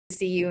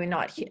see you and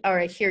not, or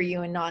hear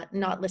you and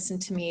not listen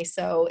to me.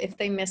 So if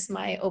they miss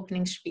my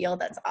opening spiel,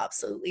 that's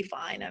absolutely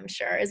fine, I'm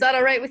sure. Is that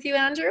all right with you,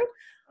 Andrew?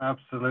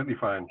 Absolutely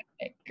fine.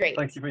 Okay, great.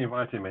 Thank you for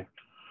inviting me.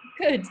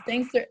 Good.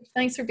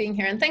 Thanks for being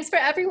here. And thanks for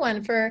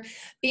everyone for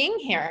being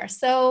here.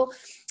 So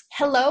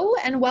hello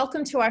and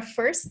welcome to our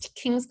first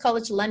King's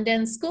College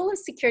London School of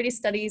Security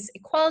Studies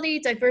Equality,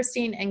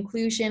 Diversity and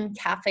Inclusion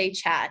Cafe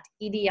Chat,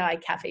 EDI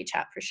Cafe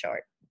Chat for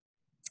short.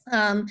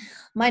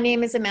 My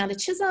name is Amanda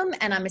Chisholm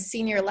and I'm a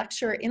senior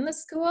lecturer in the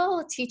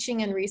school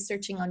teaching and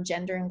researching on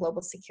gender and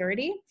global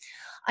security.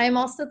 I am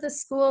also the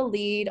school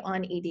lead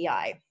on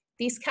EDI.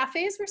 These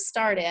cafes were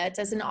started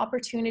as an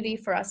opportunity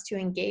for us to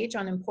engage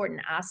on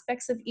important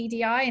aspects of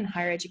EDI in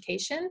higher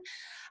education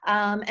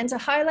and to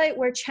highlight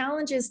where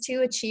challenges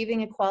to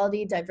achieving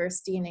equality,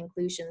 diversity, and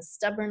inclusion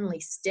stubbornly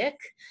stick,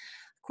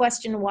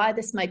 question why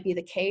this might be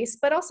the case,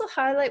 but also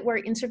highlight where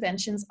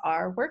interventions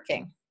are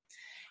working.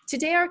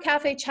 Today, our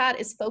Cafe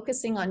Chat is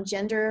focusing on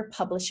gender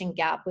publishing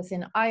gap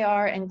within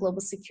IR and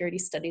global security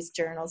studies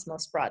journals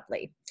most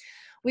broadly.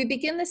 We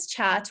begin this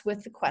chat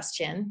with the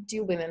question,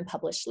 do women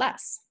publish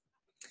less?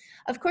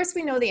 Of course,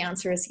 we know the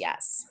answer is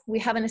yes. We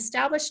have an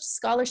established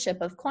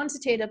scholarship of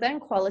quantitative and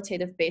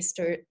qualitative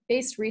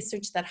based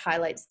research that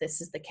highlights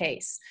this is the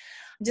case.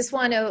 I just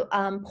want to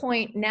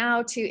point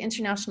now to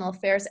International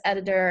Affairs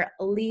editor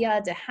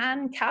Leah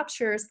Dehan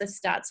captures the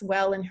stats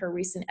well in her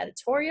recent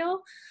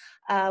editorial.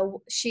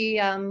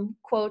 She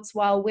quotes,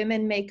 while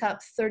women make up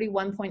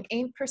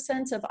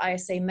 31.8% of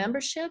ISA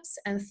memberships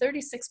and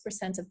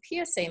 36% of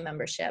PSA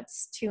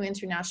memberships to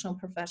international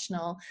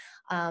professional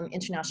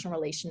international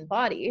relation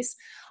bodies,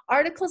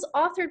 articles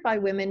authored by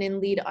women in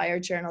lead IR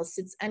journals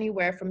sits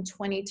anywhere from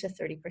 20 to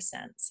 30%.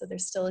 So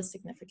there's still a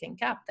significant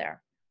gap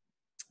there.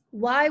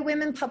 Why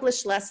women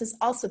publish less has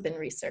also been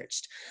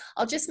researched.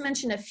 I'll just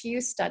mention a few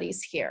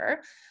studies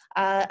here.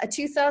 A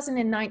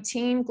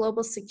 2019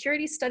 Global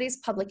Security Studies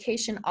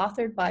publication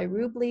authored by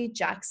Rubley,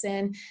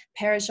 Jackson,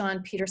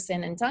 Parajan,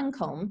 Peterson, and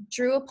Duncombe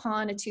drew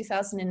upon a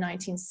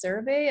 2019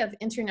 survey of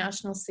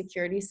International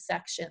Security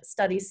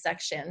Studies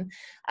section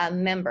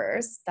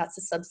members, that's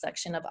a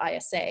subsection of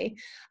ISA,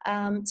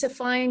 to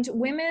find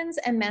women's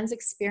and men's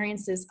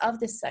experiences of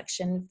this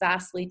section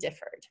vastly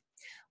differed.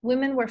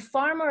 Women were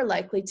far more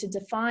likely to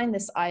define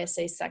this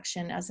ISA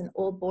section as an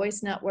old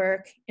boys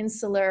network,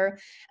 insular,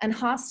 and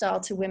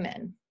hostile to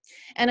women.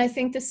 And I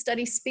think this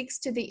study speaks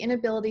to the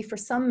inability for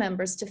some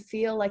members to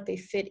feel like they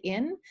fit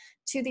in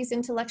to these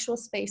intellectual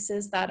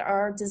spaces that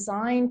are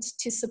designed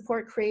to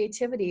support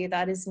creativity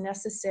that is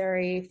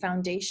necessary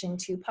foundation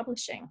to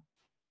publishing.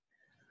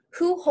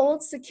 Who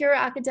holds secure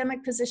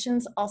academic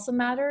positions also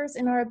matters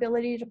in our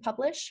ability to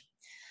publish.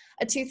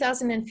 A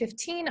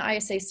 2015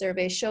 ISA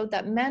survey showed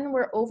that men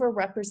were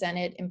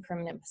overrepresented in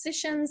permanent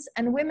positions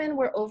and women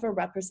were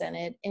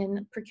overrepresented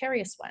in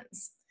precarious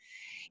ones.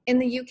 In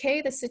the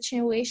UK, the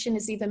situation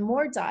is even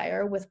more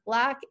dire with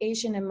Black,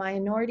 Asian, and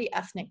minority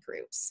ethnic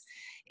groups.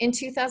 In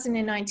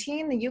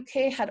 2019, the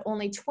UK had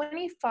only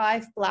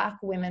 25 Black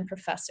women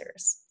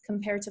professors,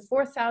 compared to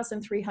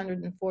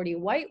 4,340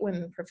 white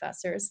women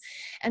professors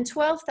and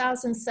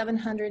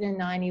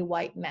 12,790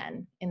 white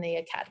men in the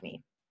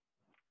academy.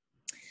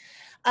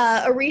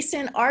 A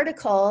recent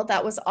article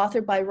that was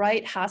authored by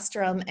Wright,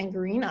 Hastrom, and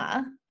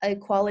Garina,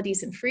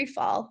 Equalities in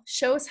Freefall,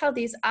 shows how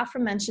these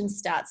aforementioned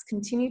stats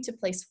continue to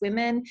place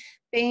women,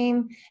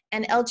 BAME,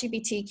 and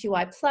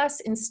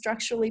LGBTQI+ in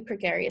structurally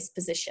precarious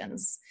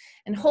positions.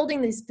 And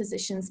holding these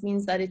positions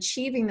means that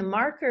achieving the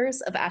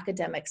markers of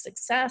academic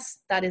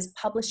success, that is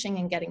publishing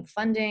and getting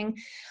funding,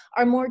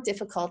 are more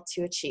difficult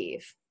to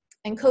achieve.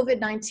 And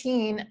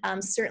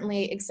COVID-19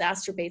 certainly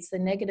exacerbates the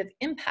negative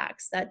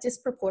impacts that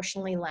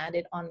disproportionately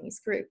landed on these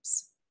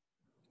groups.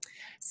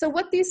 So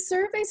what these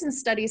surveys and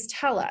studies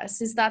tell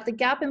us is that the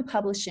gap in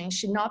publishing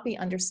should not be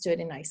understood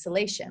in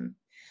isolation.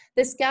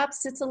 This gap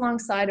sits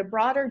alongside a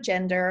broader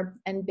gender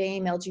and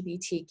BAME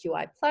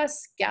LGBTQI+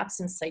 gaps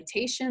in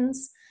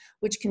citations,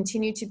 which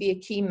continue to be a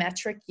key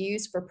metric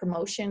used for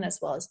promotion as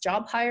well as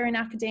job hire in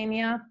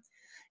academia,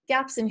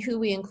 gaps in who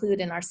we include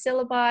in our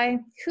syllabi,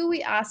 who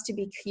we ask to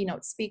be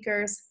keynote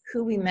speakers,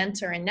 who we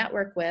mentor and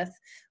network with,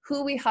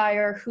 who we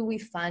hire, who we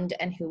fund,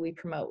 and who we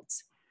promote.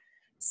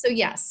 So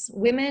yes,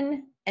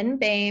 women and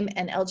BAME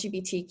and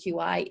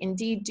LGBTQI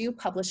indeed do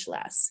publish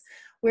less.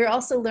 We're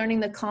also learning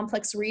the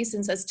complex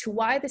reasons as to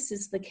why this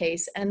is the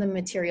case and the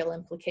material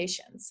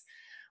implications.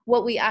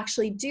 What we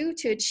actually do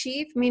to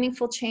achieve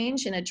meaningful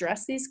change and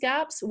address these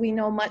gaps, we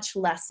know much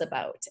less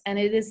about. And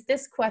it is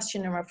this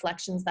question and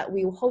reflections that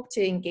we hope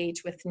to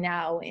engage with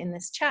now in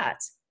this chat.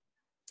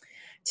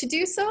 To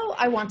do so,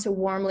 I want to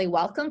warmly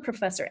welcome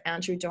Professor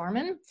Andrew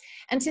Dorman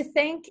and to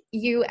thank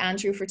you,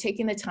 Andrew, for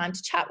taking the time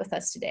to chat with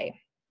us today.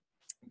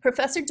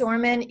 Professor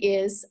Dorman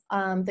is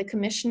the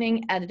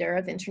commissioning editor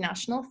of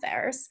International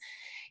Affairs.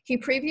 He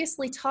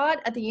previously taught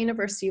at the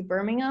University of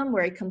Birmingham,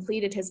 where he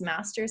completed his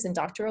master's and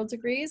doctoral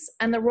degrees,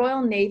 and the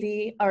Royal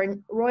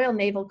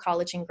Naval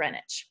College in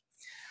Greenwich.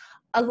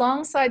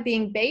 Alongside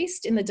being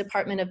based in the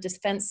Department of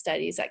Defense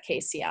Studies at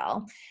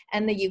KCL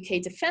and the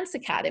UK Defence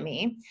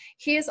Academy,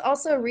 he is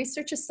also a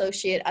research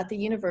associate at the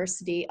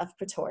University of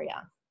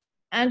Pretoria.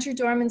 Andrew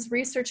Dorman's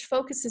research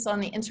focuses on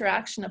the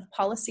interaction of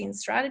policy and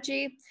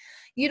strategy,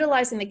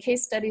 utilizing the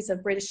case studies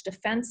of British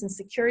defense and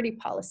security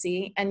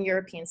policy and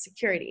European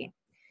security.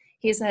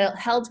 He has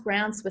held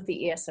grants with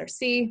the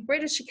ESRC,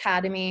 British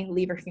Academy,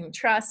 Leverhulme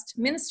Trust,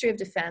 Ministry of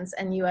Defense,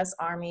 and US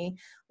Army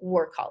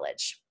War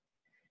College.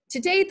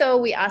 Today, though,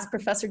 we asked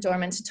Professor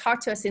Dorman to talk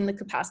to us in the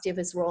capacity of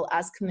his role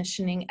as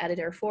commissioning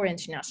editor for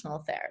International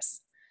Affairs.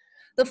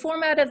 The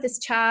format of this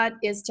chat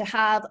is to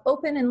have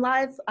open and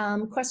live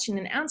question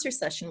and answer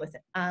session with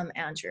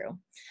Andrew.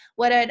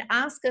 What I'd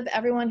ask of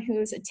everyone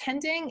who's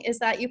attending is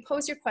that you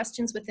pose your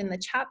questions within the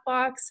chat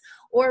box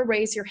or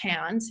raise your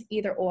hand,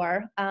 either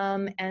or,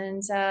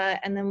 and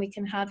then we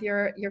can have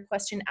your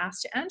question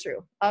asked to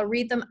Andrew. I'll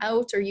read them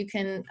out, or you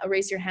can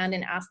raise your hand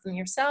and ask them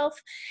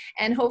yourself,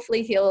 and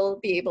hopefully he'll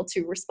be able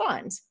to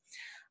respond.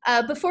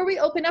 Before we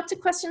open up to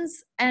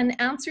questions and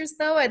answers,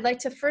 though, I'd like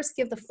to first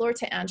give the floor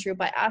to Andrew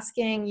by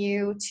asking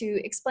you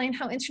to explain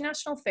how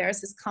International Affairs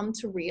has come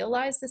to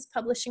realize this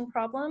publishing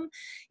problem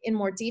in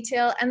more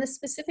detail and the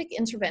specific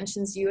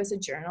interventions you as a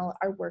journal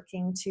are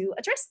working to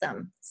address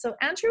them. So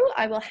Andrew,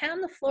 I will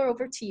hand the floor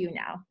over to you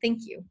now.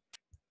 Thank you.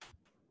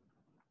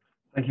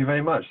 Thank you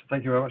very much.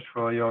 Thank you very much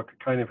for your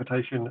kind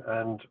invitation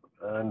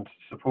and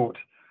support.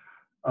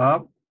 I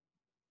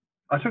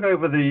took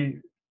over the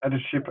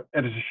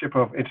editorship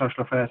of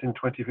International Affairs in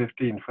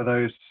 2015. For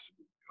those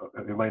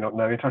who may not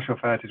know, International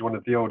Affairs is one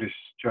of the oldest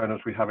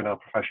journals we have in our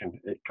profession.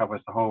 It covers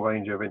the whole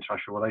range of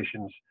international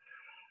relations,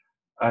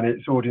 and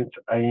its audience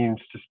aims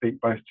to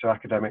speak both to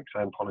academics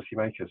and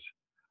policymakers.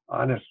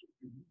 And it's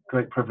a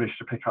great privilege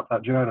to pick up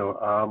that journal,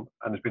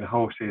 and there's been a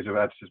whole series of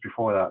editors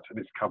before that, and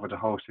it's covered a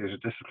whole series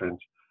of disciplines.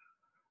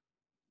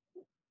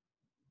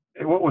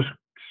 What was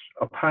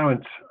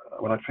apparent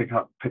when I picked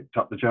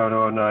up the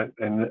journal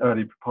in the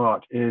early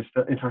part is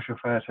that International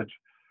Affairs had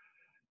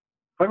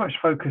very much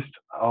focused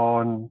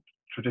on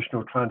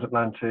traditional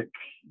transatlantic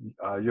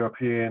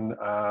European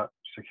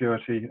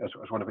security as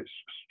one of its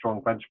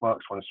strong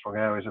benchmarks, one of its strong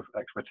areas of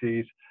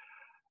expertise,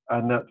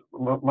 and that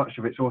much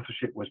of its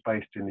authorship was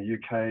based in the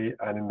UK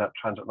and in that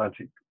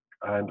transatlantic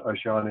and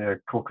Oceania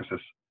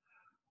Caucasus.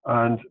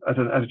 And as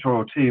an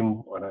editorial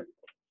team,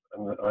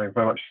 and I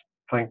very much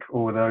thank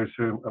all those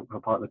who are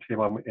part of the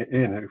team I'm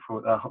in, who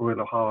for that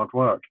real hard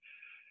work,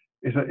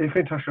 is that if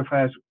International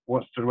Affairs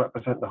wants to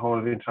represent the whole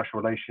of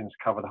international relations,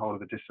 cover the whole of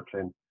the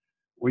discipline,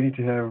 we need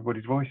to hear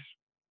everybody's voice.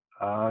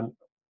 And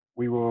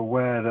we were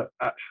aware that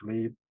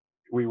actually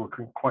we were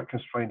quite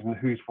constrained in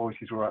whose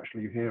voices we're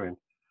actually hearing.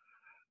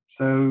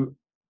 So,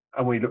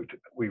 and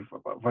we've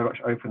very much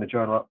opened the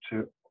journal up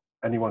to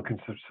anyone can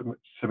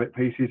submit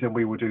pieces, and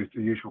we will do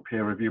the usual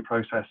peer review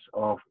process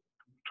of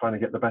trying to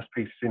get the best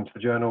pieces into the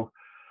journal,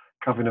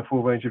 covering a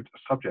full range of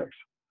subjects.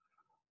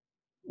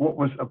 What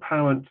was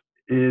apparent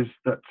is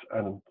that,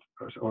 and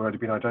it's already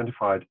been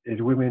identified, is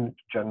women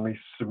generally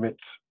submit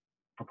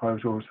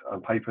proposals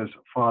and papers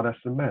far less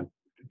than men,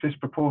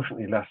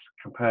 disproportionately less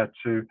compared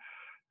to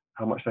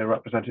how much they're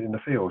represented in the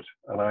field.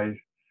 And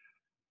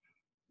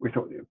we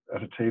thought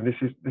as a team,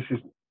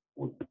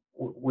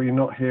 we're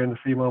not hearing the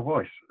female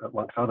voice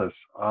amongst others.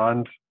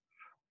 And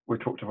we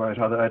talked about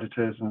other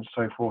editors and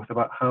so forth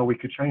about how we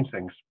could change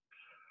things.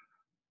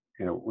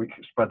 You know, we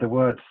could spread the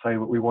word, say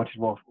that we wanted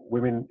more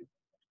women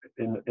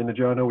in the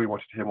journal, we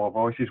wanted to hear more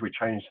voices. We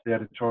changed the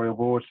editorial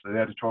board, so the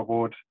editorial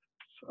board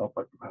had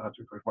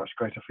a much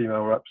greater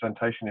female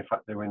representation. In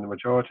fact, they were in the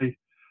majority,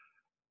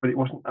 but it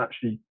wasn't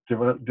actually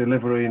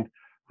delivering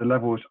the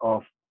levels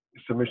of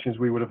submissions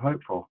we would have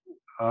hoped for.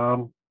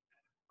 And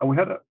we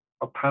had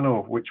a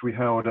panel which we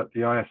held at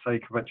the ISA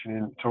convention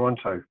in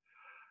Toronto,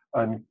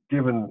 and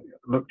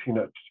looking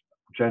at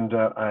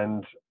gender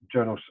and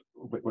journals,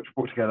 which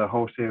brought together a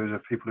whole series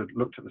of people who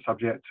looked at the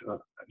subject,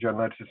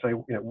 journal editors, say,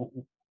 you know,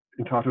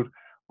 entitled,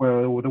 "Where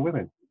are all the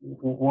women?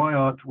 Why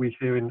aren't we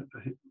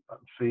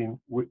seeing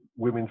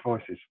women's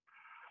voices?"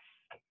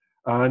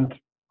 And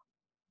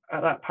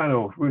at that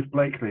panel, Ruth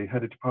Blakely,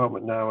 head of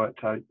department now at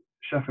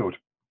Sheffield,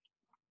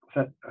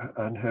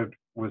 and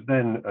was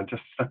then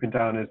just stepping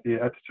down as the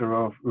editor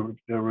of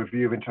the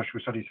Review of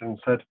International Studies, and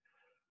said,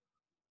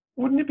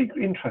 "Wouldn't it be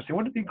interesting?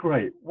 Wouldn't it be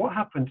great? What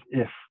happens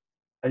if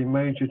a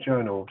major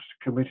journal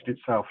committed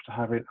itself to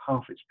having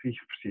half its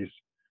pieces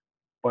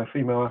by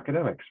female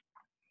academics?"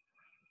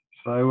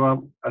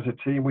 So as a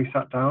team, we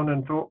sat down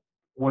and thought,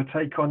 we'll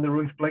take on the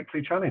Ruth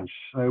Blakely Challenge.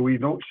 So we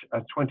launched,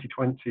 as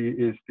 2020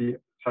 is the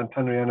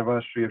centenary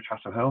anniversary of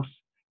Chatham House.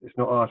 It's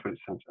not ours, but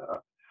it's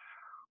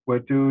we'll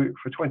do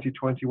for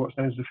 2020 what's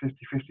known as the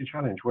 50-50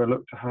 challenge. We'll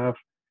look to have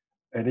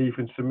an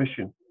even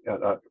submission,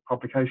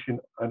 publication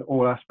and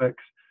all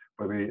aspects,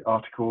 whether it be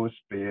articles,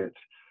 be it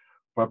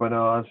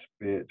webinars,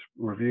 be it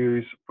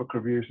reviews, book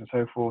reviews and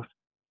so forth.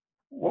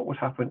 What would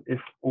happen if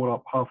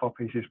half our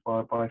pieces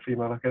by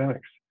female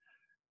academics,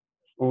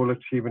 all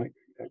achieving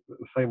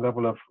the same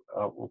level of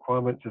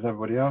requirements as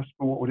everybody else,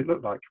 but what would it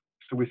look like?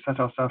 So we set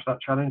ourselves that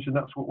challenge, and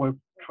that's what we're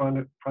trying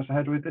to press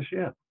ahead with this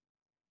year.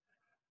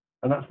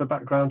 And that's the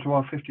background to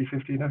our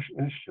 50/50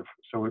 initiative.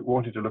 So we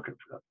wanted to look at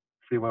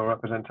female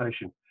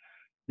representation.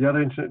 The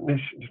other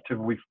initiative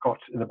we've got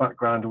in the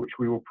background, which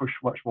we will push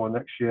much more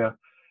next year,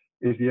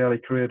 is the Early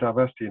Career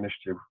Diversity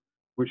Initiative,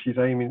 which is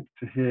aiming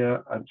to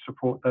hear and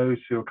support those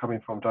who are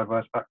coming from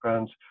diverse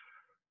backgrounds,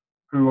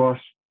 who are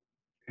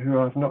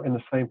not in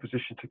the same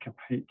position to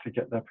compete to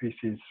get their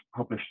pieces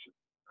published.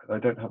 They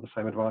don't have the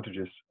same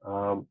advantages,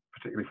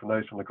 particularly from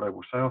those from the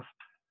Global South.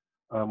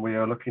 We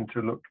are looking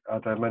to look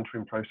at a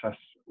mentoring process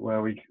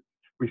where we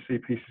see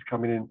pieces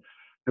coming in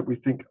that we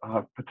think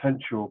have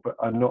potential but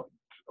are not,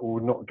 or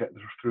will not get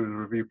through the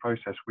review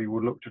process. We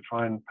will look to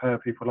try and pair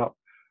people up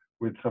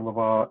with some of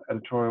our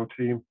editorial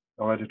team,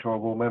 our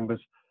editorial board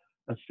members,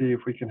 and see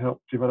if we can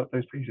help develop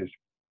those pieces.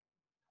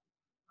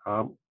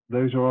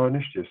 Those are our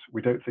initiatives.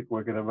 We don't think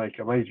we're going to make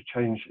a major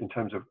change in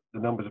terms of the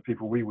numbers of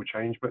people we will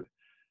change, but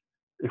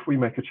if we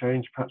make a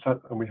change, perhaps,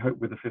 and we hope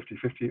with the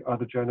 50/50,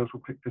 other journals will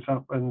pick this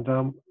up and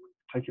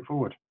take it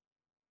forward.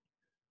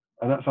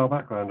 And that's our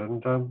background,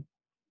 and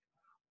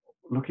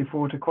looking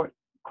forward to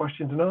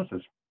questions and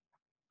answers.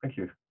 Thank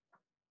you.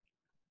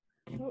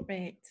 All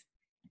right.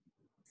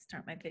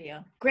 Start my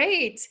video.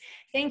 Great.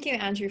 Thank you,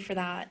 Andrew, for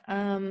that.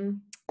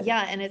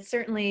 Yeah, and it's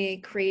certainly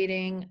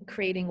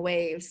creating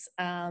waves,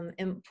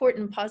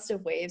 important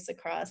positive waves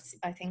across,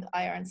 I think,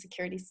 IR and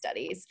security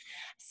studies.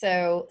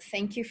 So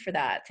thank you for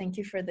that. Thank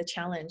you for the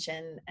challenge,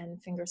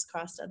 and fingers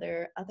crossed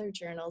other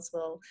journals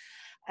will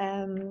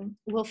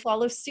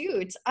follow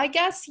suit. I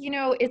guess, you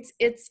know,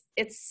 it's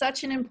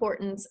such an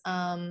important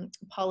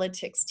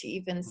politics to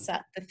even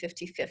set the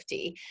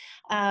 50/50.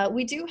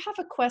 We do have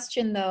a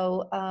question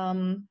though,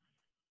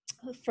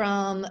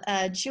 from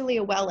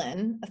Julia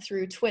Wellen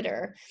through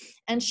Twitter,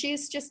 and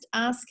she's just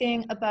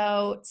asking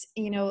about,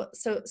 you know,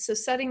 so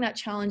setting that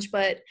challenge,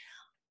 but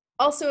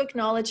also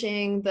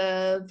acknowledging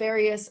the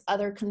various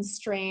other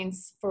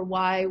constraints for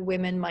why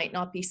women might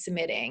not be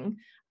submitting.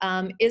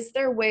 Is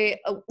there a way,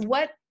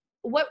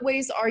 what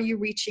ways are you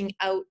reaching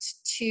out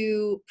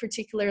to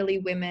particularly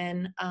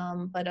women,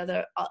 but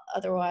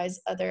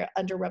otherwise other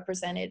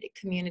underrepresented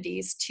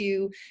communities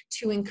to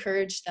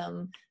encourage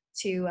them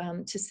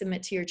to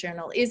submit to your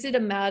journal? Is it a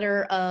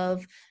matter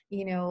of,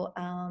 you know,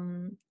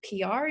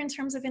 PR in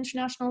terms of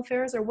international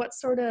affairs, or what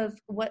sort of,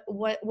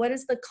 what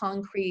is the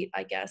concrete,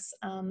 I guess,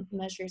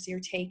 measures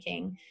you're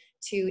taking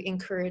to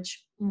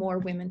encourage more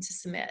women to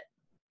submit?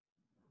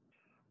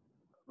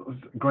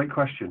 Great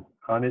question,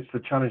 and it's the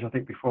challenge I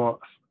think before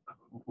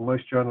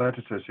most journal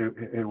editors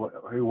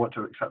who want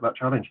to accept that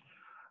challenge.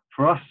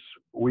 For us,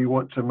 we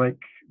want to make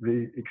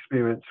the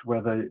experience,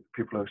 whether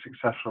people are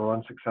successful or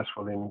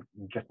unsuccessful in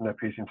getting their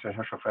piece into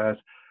international affairs,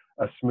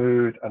 as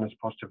smooth and as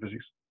positive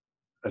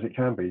as it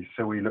can be.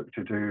 So we look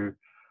to do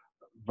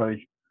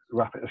very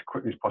rapid, as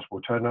quickly as possible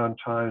turnaround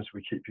times.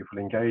 We keep people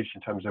engaged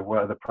in terms of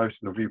where the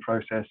review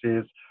process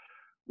is.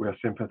 We are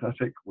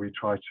sympathetic. We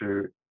try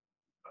to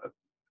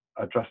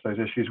address those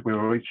issues. We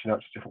were reaching out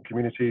to different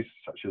communities,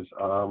 such as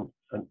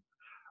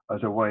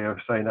as a way of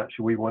saying,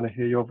 actually, we want to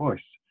hear your voice.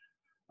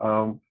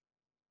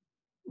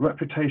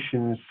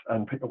 Reputations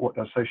and what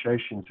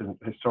associations and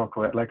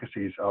historical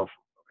legacies of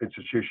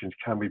institutions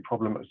can be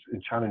problems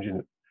in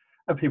challenging,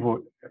 and people,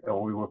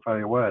 we were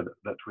very aware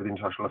that with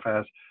international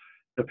affairs,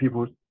 that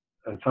people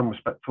in some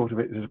respect thought of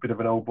it as a bit of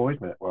an old boys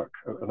network,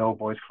 an old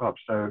boys club.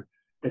 So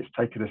it's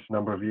taken us a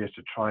number of years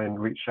to try and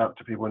reach out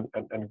to people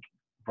and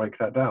break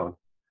that down.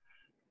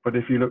 But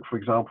if you look, for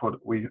example,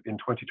 we in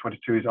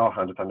 2022 is our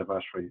 100th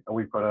anniversary, and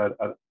we've got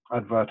an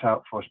advert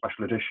out for a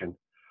special edition,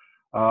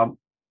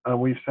 and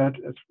we've said,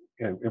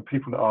 you know,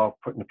 people that are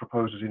putting the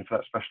proposals in for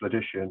that special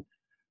edition,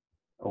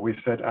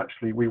 we've said,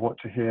 actually, we want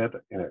to hear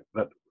that, you know,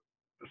 that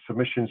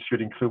submissions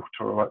should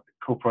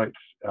incorporate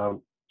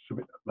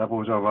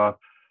levels of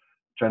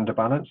gender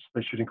balance.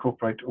 They should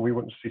incorporate, we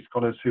want to see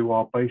scholars who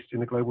are based in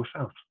the Global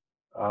South.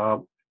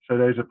 So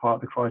those are part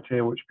of the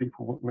criteria which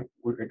people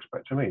would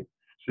expect to meet.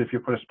 So if you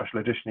put a special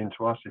edition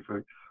into us, if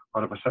we're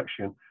part of a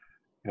section,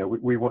 you know,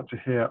 we want to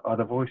hear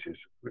other voices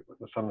with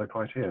some of the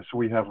criteria. So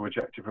we have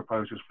rejected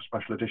proposals for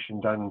special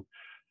editions and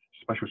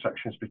special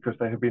sections because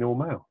they have been all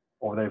male,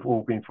 or they've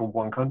all been from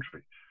one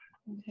country.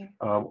 Okay.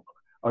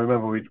 I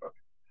remember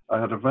I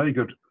had a very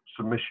good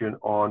submission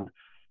on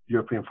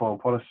European foreign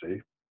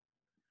policy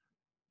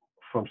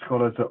from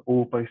scholars that are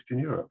all based in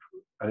Europe,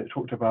 and it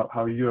talked about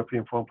how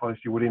European foreign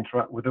policy would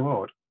interact with the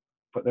world,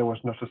 but there was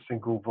not a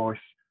single voice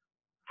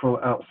from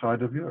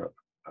outside of Europe.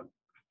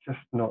 Just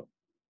not,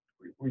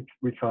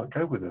 we can't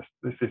go with this.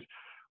 This is,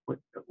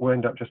 we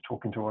end up just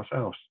talking to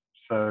ourselves.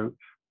 So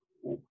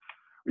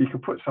you can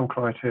put some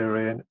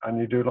criteria in and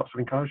you do lots of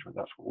encouragement.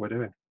 That's what we're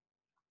doing.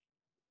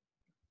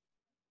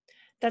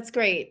 That's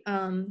great.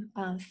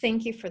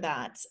 Thank you for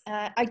that.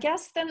 I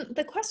guess then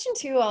the question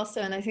too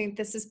also, and I think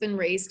this has been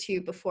raised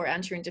too before,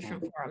 Andrew, in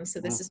different forums, so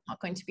this is not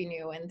going to be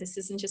new, and this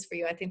isn't just for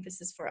you, I think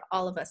this is for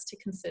all of us to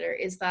consider,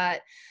 is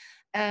that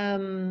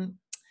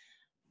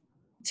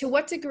to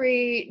what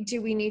degree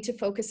do we need to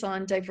focus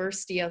on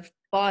diversity of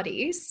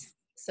bodies,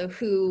 So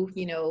who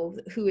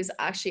is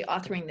actually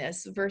authoring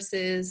this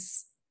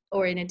versus,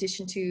 or in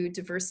addition to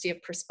diversity of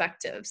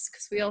perspectives,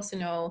 because we also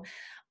know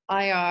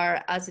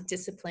IR as a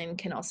discipline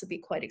can also be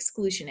quite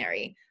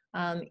exclusionary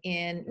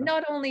in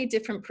not only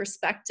different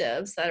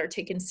perspectives that are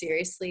taken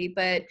seriously,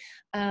 but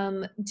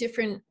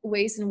different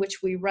ways in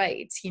which we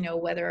write,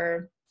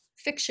 whether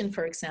fiction,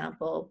 for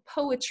example,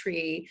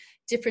 poetry,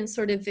 different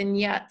sort of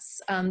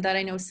vignettes that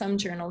I know some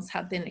journals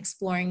have been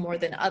exploring more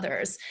than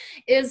others.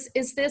 Is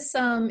this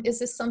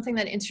something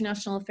that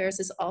International Affairs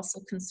is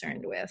also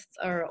concerned with,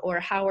 or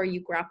how are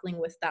you grappling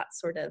with that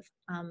sort of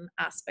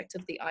aspect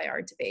of the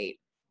IR debate?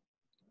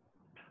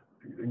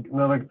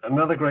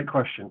 Another great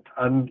question.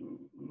 And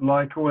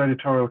like all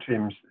editorial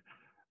teams,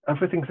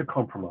 everything's a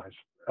compromise.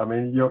 I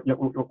mean,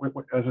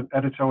 as an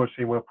editorial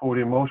team, we're pulled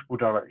in multiple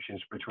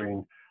directions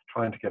between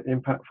trying to get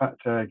impact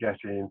factor,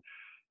 getting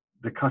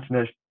the cutting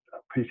edge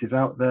pieces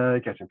out there,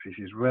 getting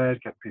pieces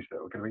read, getting pieces that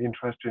are going to be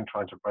interesting,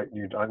 trying to break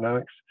new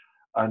dynamics.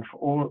 And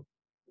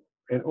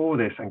in all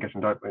this, and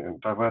getting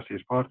diversity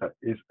as part of that,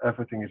 is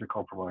everything is a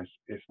compromise.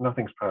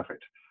 Nothing's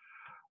perfect.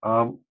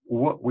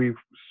 What we've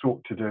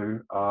sought to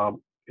do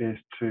is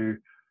to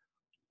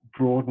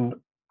broaden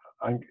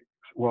and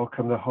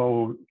welcome the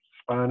whole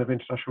span of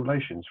international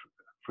relations.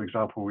 For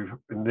example,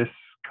 in this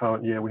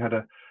current year, we had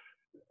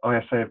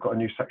ISA have got a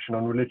new section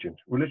on religion.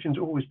 Religion's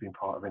always been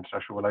part of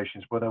international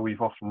relations, whether we've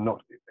often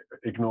not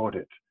ignored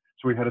it.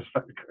 So we had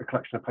a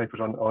collection of papers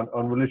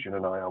on religion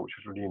in IR, which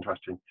was really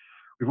interesting.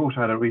 We've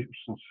also had a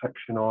recent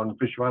section on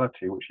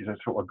visuality, which is a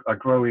sort of a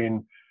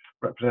growing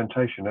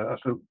representation. And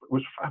it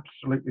was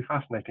absolutely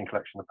fascinating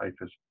collection of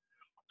papers.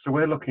 So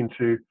we're looking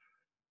to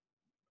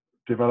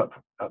develop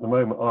at the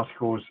moment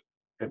articles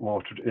in a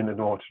more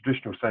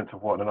traditional sense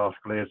of what an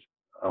article is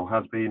or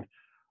has been,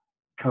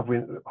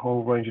 covering a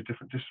whole range of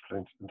different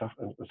disciplines and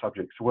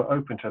subjects. So we're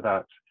open to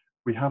that.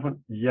 We haven't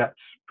yet,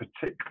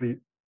 particularly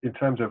in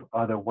terms of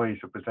other ways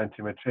of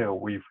presenting material,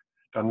 we've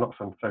done lots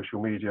on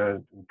social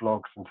media,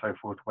 blogs and so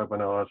forth,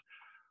 webinars.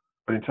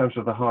 But in terms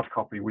of the hard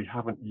copy, we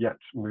haven't yet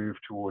moved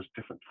towards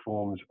different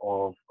forms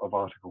of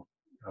article.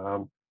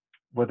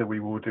 Whether we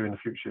will do in the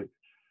future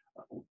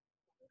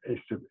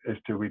is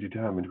to be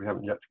determined. We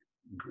haven't yet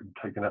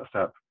taken that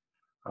step.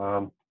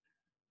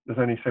 There's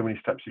only so many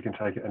steps you can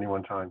take at any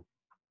one time.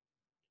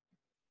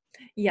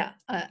 Yeah,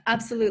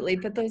 absolutely.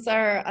 But those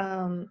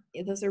are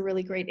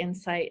really great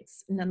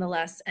insights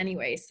nonetheless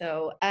anyway.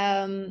 So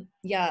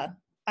yeah,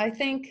 I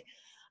think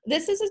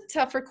this is a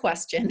tougher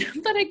question,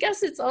 but I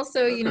guess it's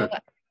also,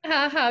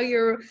 how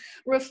you're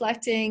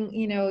reflecting,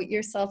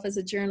 yourself as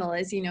a journal.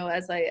 As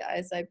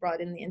I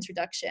brought in the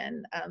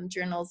introduction,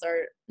 journals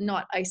are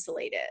not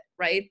isolated,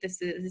 right?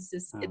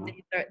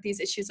 These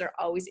issues are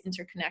always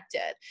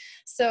interconnected.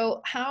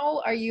 So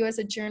how are you as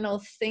a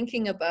journal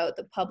thinking about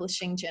the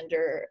publishing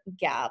gender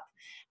gap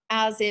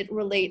as it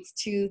relates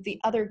to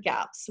the other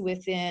gaps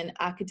within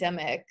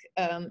academic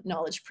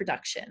knowledge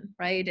production,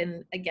 right?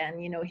 And again,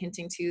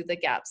 hinting to the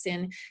gaps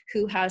in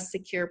who has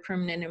secure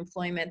permanent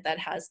employment that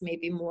has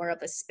maybe more of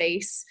a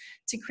space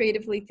to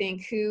creatively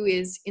think, who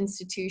is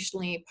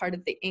institutionally part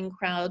of the in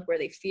crowd where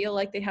they feel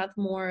like they have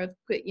more of,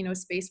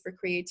 space for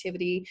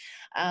creativity.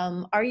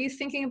 Are you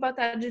thinking about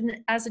that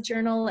as a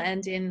journal,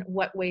 and in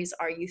what ways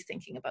are you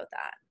thinking about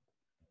that?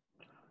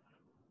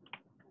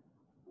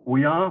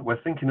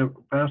 We're thinking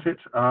about it.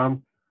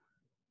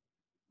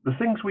 The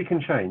things we can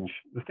change,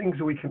 the things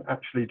that we can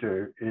actually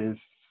do is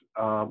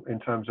in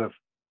terms of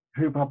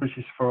who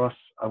publishes for us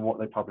and what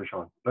they publish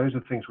on. Those are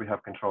the things we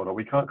have control of.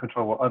 We can't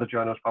control what other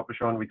journals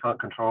publish on. We can't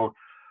control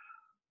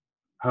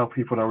how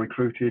people are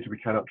recruited. We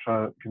cannot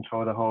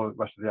control the whole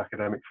rest of the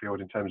academic field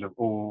in terms of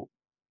all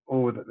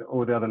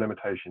the other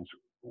limitations.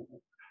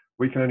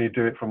 We can only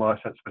do it from our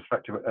sense of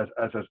perspective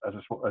as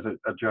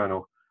a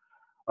journal.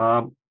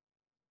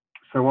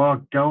 So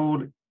our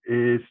goal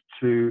is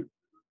to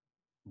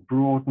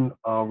broaden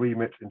our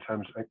remit in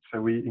terms of, so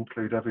we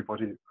include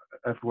everybody.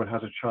 Everyone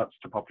has a chance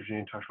to publish in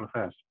international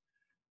affairs.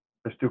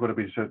 There's still got to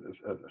be a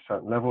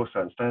certain level, a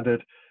certain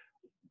standard.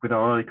 With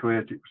our early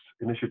careers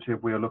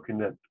initiative, we are looking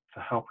at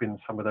helping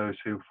some of those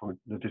who from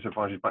the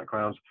disadvantaged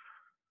backgrounds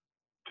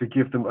to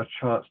give them a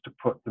chance to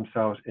put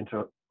themselves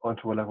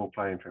onto a level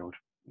playing field.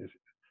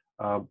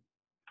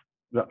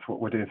 That's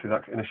what we're doing through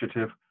that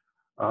initiative.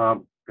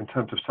 In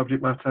terms of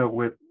subject matter,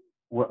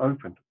 we're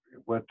open.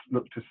 We'll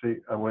look to see,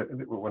 and one of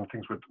the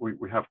things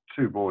we have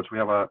two boards. We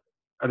have our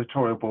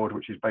editorial board,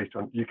 which is based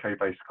on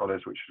UK-based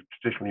scholars, which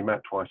traditionally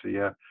met twice a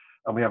year,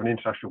 and we have an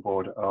international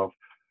board of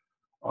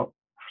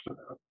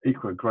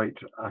equal great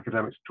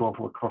academics drawn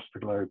from across the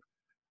globe.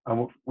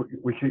 And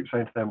we keep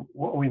saying to them,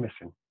 what are we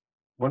missing?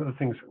 One of the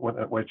things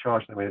we're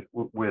charging them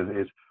with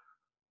is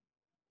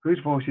whose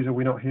voices are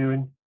we not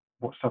hearing?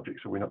 What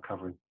subjects are we not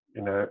covering?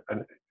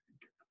 And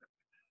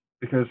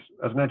because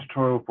as an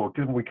editorial board,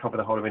 given we cover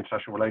the whole of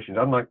international relations,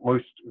 unlike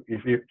most,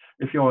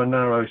 if you're a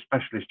narrow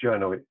specialist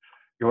journal,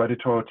 your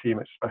editorial team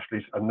is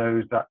specialists and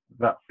knows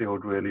that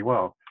field really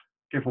well.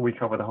 Given we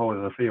cover the whole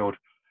of the field,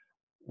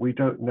 we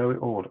don't know it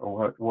all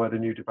or where the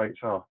new debates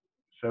are.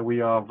 So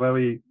we are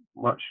very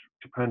much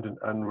dependent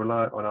and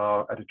reliant on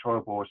our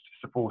editorial boards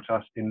to support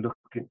us in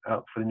looking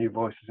out for the new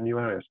voices in new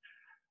areas.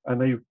 And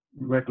they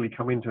regularly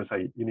come in to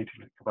say, you need to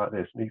think about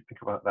this, you need to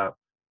think about that.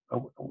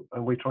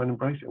 And we try and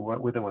embrace it and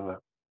work with them on that.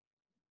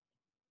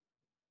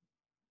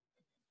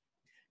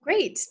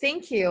 Great,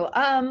 thank you.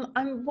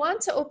 I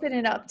want to open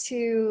it up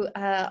to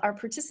our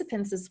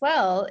participants as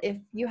well. If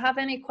you have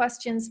any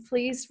questions,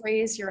 please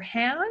raise your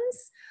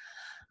hands.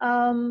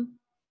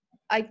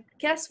 I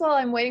guess while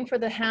I'm waiting for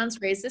the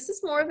hands raised, this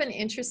is more of an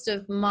interest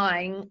of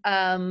mine.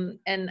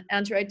 And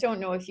Andrew, I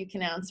don't know if you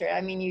can answer. I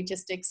mean, you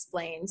just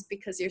explained,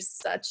 because you're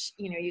such,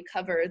 you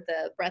cover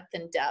the breadth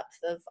and depth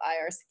of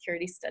IR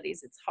security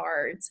studies. It's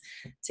hard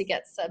to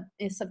get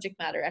subject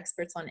matter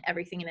experts on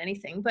everything and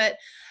anything. But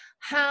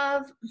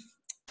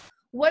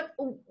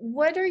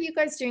what are you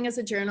guys doing as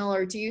a journal,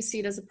 or do you see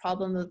it as a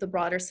problem of the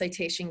broader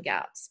citation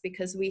gaps?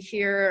 Because we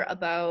hear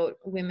about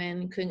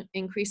women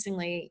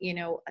increasingly,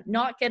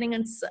 not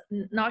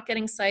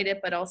getting cited,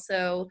 but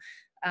also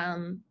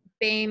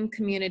BAME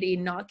community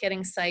not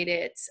getting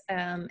cited,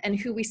 and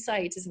who we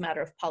cite is a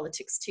matter of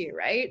politics too,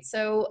 right?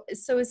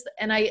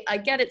 And I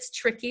get it's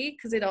tricky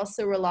because it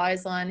also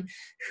relies on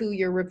who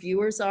your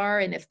reviewers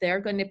are and if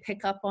they're going to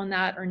pick up on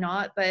that or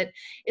not. But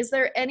is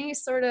there any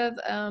sort of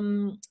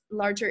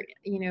larger,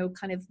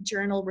 kind of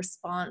journal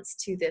response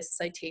to this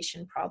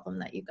citation problem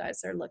that you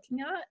guys are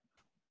looking at?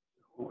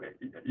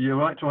 You're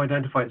right to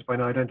identify it,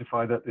 but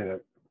identify that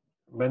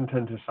men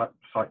tend to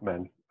cite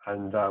men.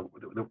 And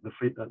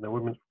the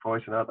women's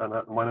voice and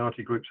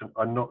minority groups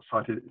are not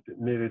cited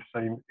nearly the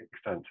same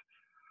extent.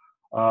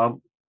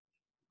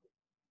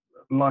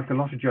 Like a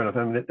lot of journals,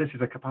 I mean, this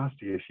is a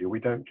capacity issue. We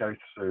don't go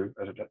through,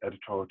 as an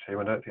editorial team,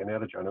 I don't think any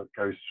other journal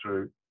goes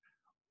through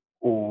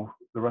all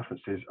the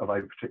references of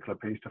a particular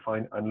piece to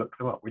find and look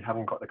them up. We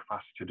haven't got the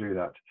capacity to do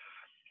that.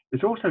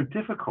 It's also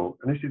difficult,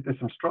 and there's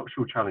some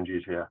structural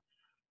challenges here.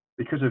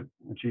 Because of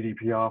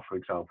GDPR, for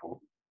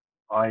example,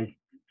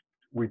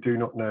 we do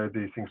not know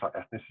the things like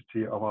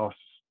ethnicity of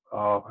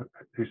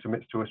who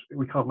submits to us.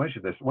 We can't measure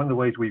this. One of the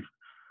ways we've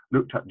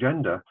looked at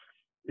gender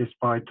is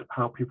by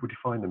how people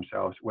define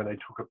themselves when they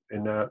talk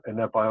in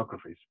their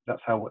biographies.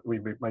 That's how we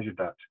measured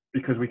that,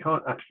 because we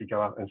can't actually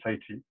go out and say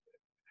to you,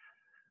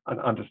 and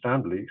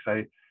understandably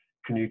say,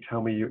 can you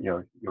tell me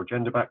your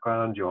gender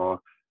background, your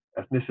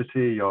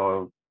ethnicity,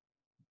 your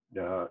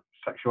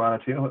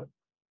sexuality?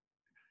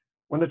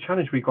 One of the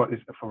challenge we got is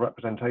for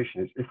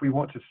representation is if we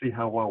want to see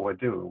how well we're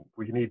doing,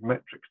 we need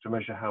metrics to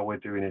measure how we're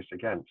doing it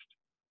against.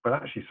 But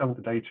actually, some of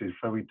the data is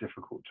very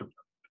difficult to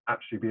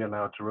actually be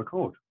allowed to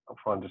record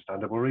for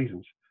understandable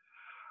reasons.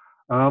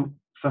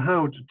 So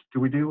how do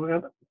we deal with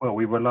that? Well,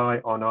 we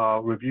rely on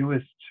our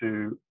reviewers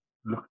to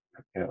look,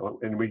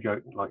 and we go,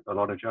 like a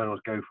lot of journals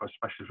go for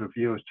specialist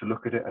reviewers to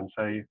look at it and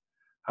say,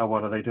 how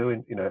well are they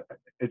doing?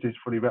 It is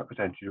fully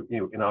represented.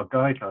 In our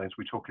guidelines,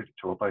 we talk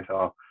to both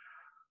our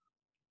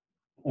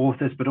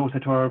authors, but also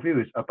to our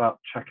reviewers about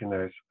checking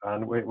those,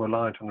 and we're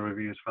reliant on the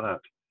reviewers for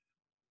that.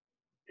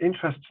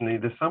 Interestingly,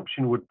 the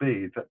assumption would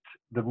be that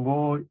the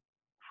more,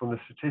 from the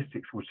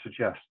statistics, would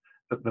suggest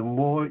that the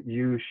more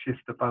you shift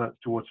the balance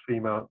towards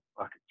female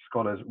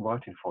scholars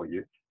writing for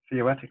you,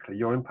 theoretically,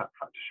 your impact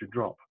factor should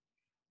drop.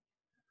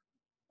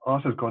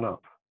 Ours has gone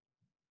up.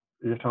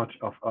 Yet our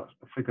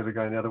figures are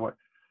going the other way.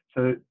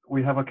 So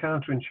we have a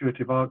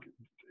counterintuitive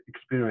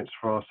experience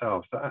for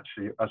ourselves that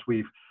actually, as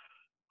we've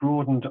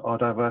broadened our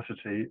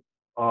diversity,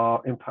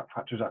 our impact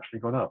factor has actually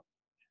gone up.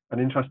 And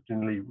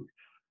interestingly,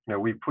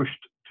 we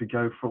pushed to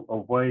go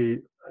away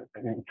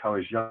and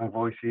encourage young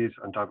voices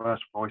and diverse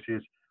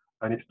voices,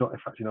 and it's not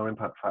affecting our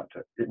impact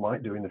factor. It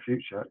might do in the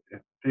future.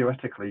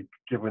 Theoretically,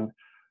 given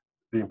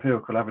the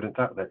empirical evidence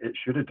out there, it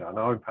should have done.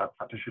 Our impact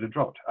factor should have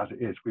dropped. As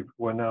it is,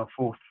 we're now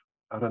 4th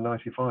out of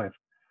 95.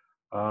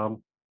 So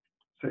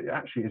it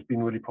actually has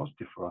been really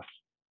positive for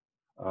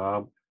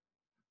us.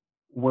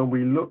 When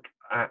we look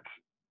at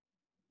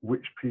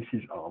which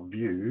pieces are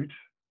viewed,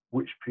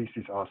 which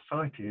pieces are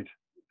cited,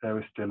 there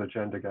is still a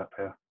gender gap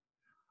here.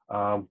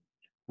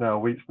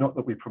 Now, it's not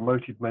that we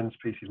promoted men's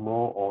pieces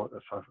more,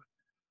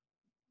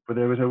 but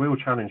there is a real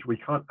challenge. We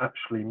can't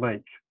actually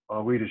make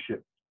our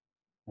readership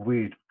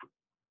read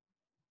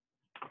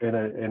in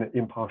an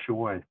impartial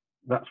way.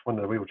 That's one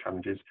of the real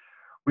challenges.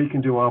 We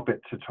can do our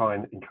bit to try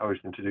and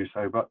encourage them to do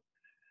so, but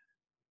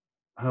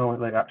how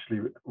they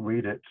actually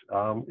read it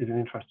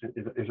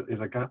is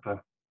a gap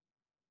there.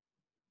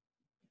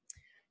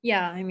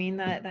 Yeah, I mean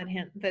that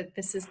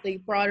this is the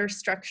broader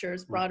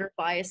structures, broader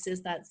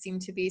biases that seem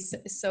to be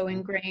so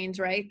ingrained,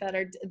 right? That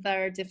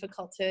are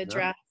difficult to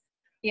address.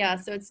 Yeah,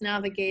 so it's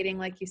navigating,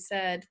 like you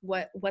said,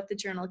 what the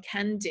journal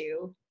can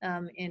do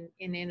in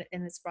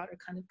its broader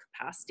kind of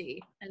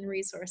capacity and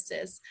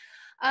resources.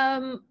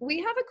 We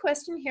have a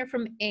question here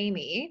from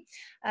Amy.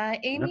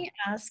 Amy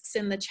asks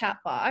in the chat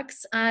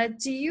box,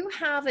 do you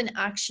have an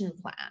action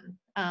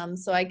plan?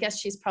 So I guess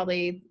she's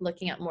probably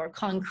looking at more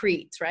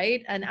concrete,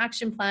 right? An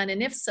action plan,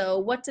 and if so,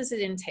 what does it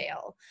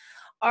entail?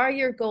 are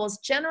your goals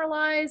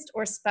generalized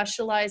or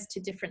specialized to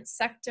different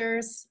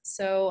sectors?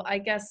 So I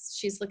guess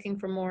she's looking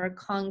for more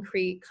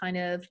concrete kind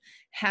of,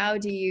 how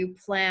do you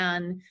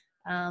plan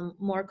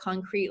more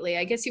concretely?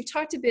 I guess you've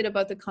talked a bit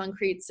about the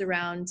concretes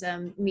around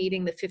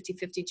meeting the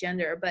 50-50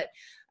 gender, but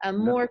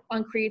more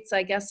concretes,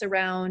 I guess,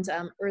 around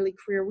early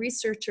career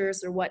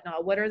researchers or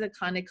whatnot. What are the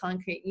kind of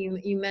concrete,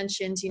 you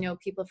mentioned,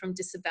 people from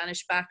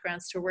disadvantaged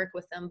backgrounds to work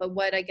with them, but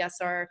what, I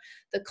guess, are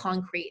the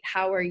concrete?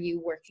 How are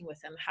you working with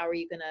them? How are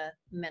you going to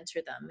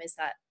mentor them? Is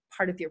that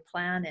part of your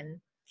plan? And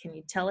can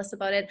you tell us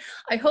about it?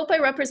 I hope I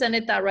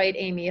represented that right,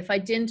 Amy. If I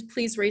didn't,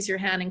 please raise your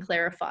hand and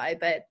clarify,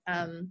 but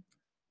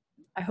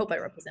I hope I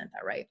represent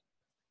that right.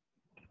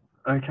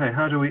 Okay,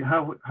 how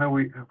have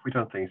we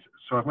done things?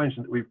 So I've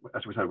mentioned that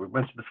as we said, we've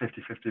mentioned the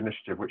 50-50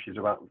 initiative, which is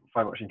about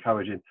very much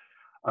encouraging,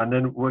 and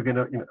then we're going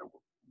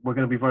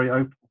to be very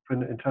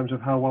open in terms of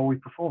how well we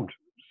performed.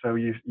 So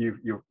you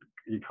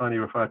kindly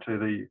referred to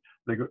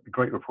the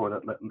great report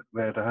that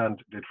Leah DeHaan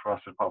did for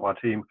us as part of our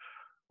team,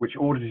 which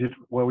audited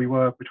where we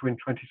were between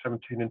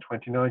 2017 and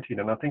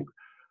 2019, and I think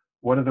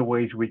one of the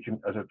ways we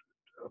can, as a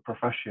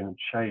profession,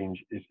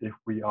 change is if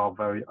we are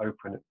very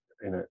open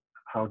in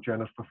how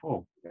journals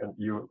perform. And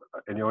you,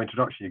 in your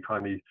introduction,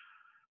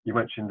 you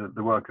mentioned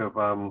the work of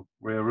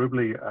Ria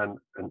Rubley and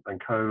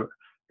co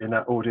in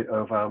that audit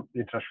of the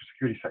international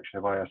security section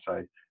of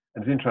ISA.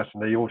 And it's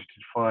interesting, they audited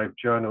 5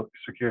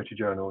 security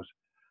journals,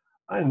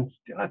 and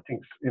I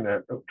think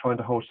trying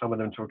to hold some of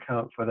them to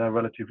account for their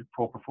relatively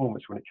poor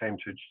performance when it came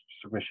to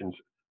submissions.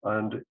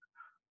 And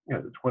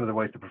it's one of the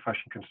ways the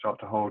profession can start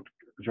to hold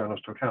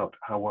journals to account.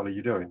 How well are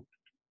you doing?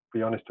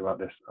 Be honest about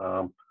this.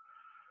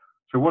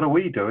 So what are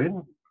we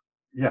doing?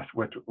 Yes,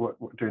 we're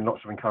doing lots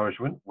of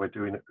encouragement. We're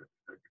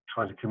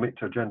trying to commit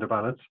to gender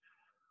balance.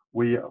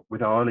 We,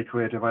 with our early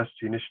career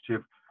diversity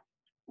initiative,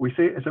 we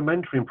see it as a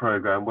mentoring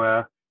program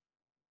where,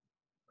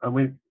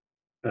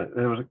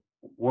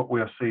 what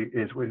we'll see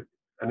is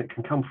and it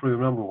can come through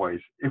a number of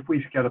ways. If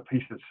we get a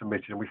piece that's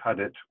submitted, and we've had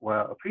it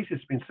where a piece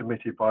has been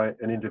submitted by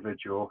an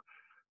individual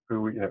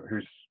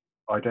who's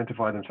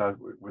identified themselves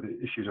with the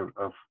issues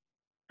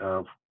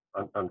of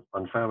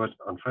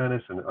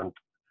unfairness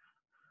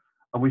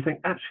and we think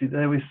actually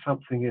there is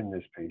something in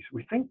this piece.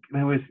 We think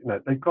there is,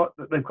 they've got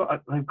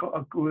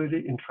a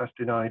really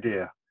interesting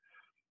idea,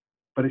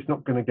 but it's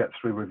not going to get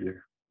through review.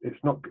 It's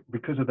not,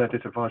 because of their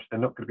disadvantage, they're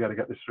not going to be able to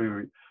get this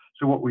through.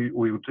 So what we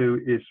will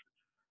do is,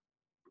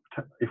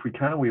 if we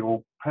can, we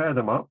will pair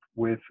them up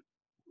with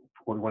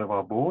one of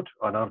our board,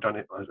 and I've done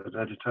it as an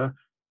editor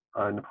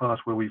in the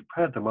past where we've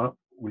paired them up.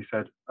 We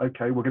said,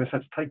 okay, we're going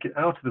to take it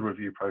out of the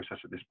review process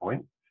at this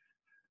point,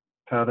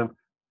 tell them,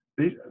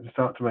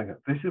 start to make it,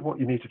 this is what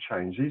you need to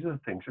change. These are the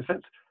things. So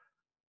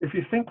if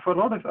you think, for a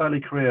lot of early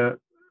career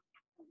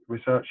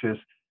researchers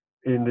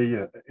in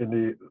the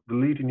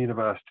leading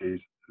universities,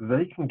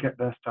 they can get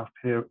their stuff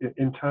here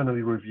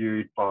internally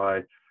reviewed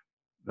by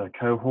their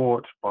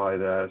cohort, by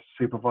their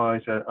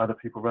supervisor, other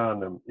people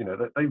around them.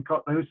 They've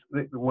got those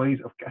ways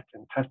of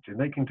getting tested.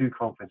 They can do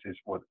conferences.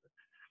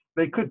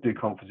 They could do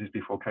conferences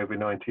before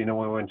COVID-19, and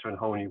we went into a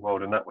whole new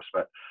world in that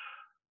respect.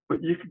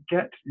 But you could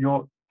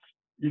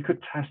you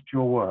could test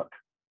your work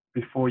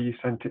before you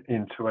sent it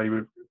into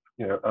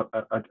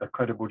a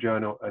credible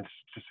journal and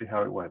to see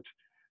how it went.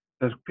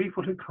 There's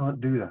people who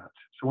can't do that.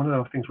 So one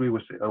of the things we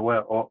were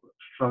aware of,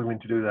 struggling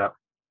to do that.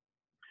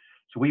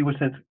 So we were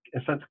in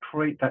a sense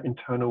create that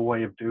internal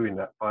way of doing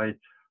that by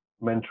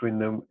mentoring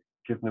them,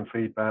 giving them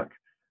feedback,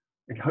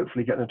 and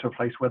hopefully get them to a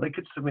place where they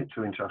could submit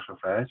to International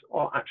Affairs,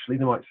 or actually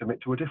they might submit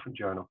to a different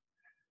journal.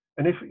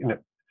 And if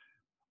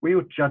we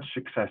would judge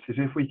success is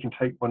if we can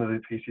take one of the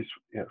pieces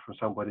from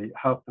somebody,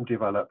 help them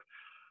develop,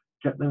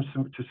 get them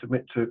to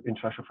submit to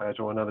International Affairs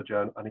or another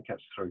journal, and it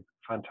gets through.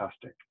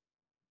 Fantastic.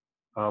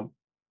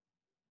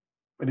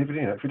 But if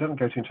it doesn't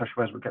go to International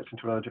Affairs but gets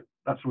into another,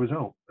 that's the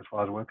result as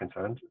far as we're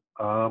concerned.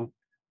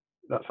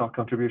 That's our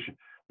contribution.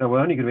 Now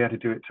we're only going to be able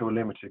to do it to a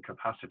limited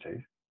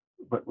capacity,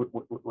 but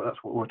that's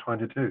what we're trying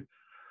to do.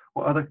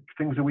 What other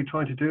things are we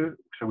trying to do?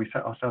 So we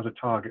set ourselves a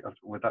target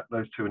with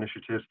those 2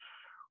 initiatives.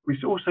 We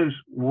also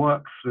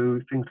work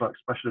through things like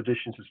special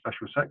editions and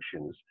special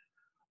sections,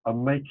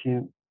 and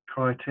making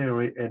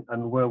criteria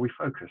and where we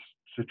focus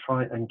to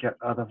try and get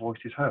other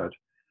voices heard.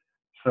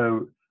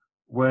 So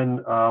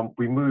when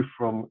we moved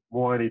from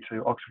Wiley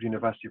to Oxford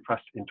University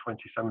Press in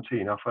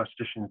 2017, our first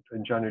edition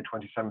in January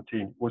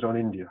 2017 was on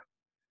India,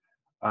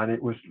 and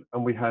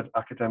we had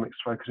academics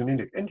focus on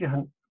India. India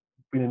hadn't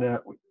been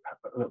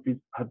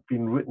had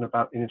been written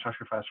about in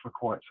International Affairs for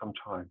quite some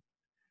time.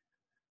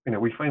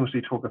 We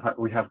famously talk about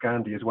we have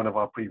Gandhi as one of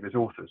our previous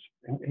authors.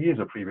 And he is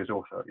a previous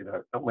author.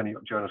 Not many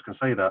journals can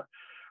say that,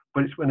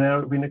 but it's when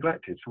they're been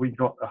neglected. So we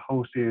got a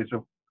whole series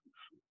of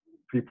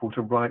people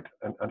to write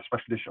a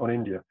special edition on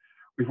India.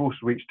 We've also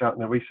reached out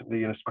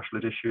recently in a special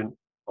edition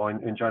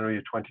in January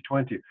of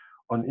 2020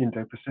 on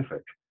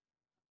Indo-Pacific,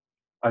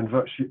 and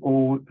virtually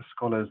all the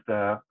scholars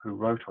there who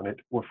wrote on it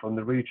were from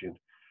the region.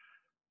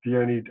 the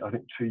only, I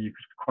think, two you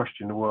could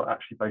question were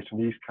actually based on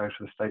the east coast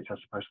of the States as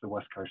opposed to the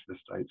west coast of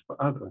the States. But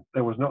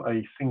there was not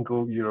a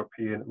single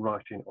European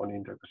writing on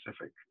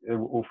Indo-Pacific. They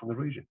were all from the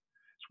region.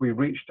 So we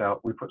reached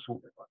out, we put some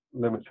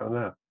limits on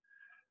there.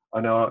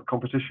 And our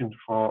competition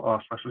for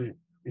our specialty,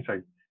 we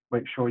say,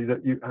 make sure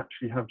that you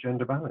actually have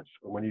gender balance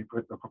when you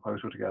put the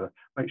proposal together.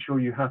 Make sure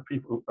you have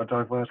people, a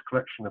diverse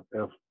collection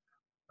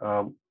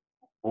of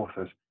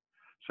authors.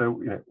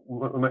 So,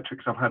 the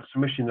metrics I've had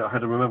submission that I had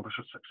to remember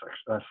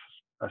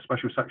a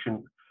special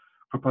section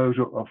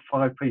proposal of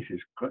 5 pieces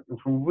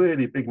from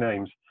really big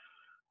names.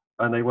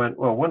 And they went,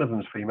 well, one of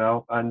them's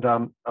female, and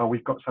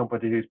we've got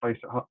somebody who's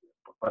based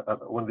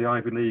at one of the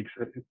Ivy Leagues.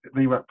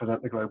 They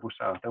represent the Global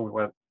South. And we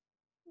went,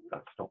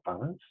 that's not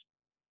balanced.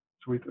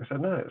 So we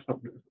said, no, it's not.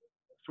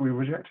 So we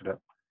rejected it.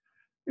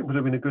 It would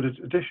have been a good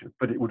addition,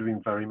 but it would have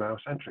been very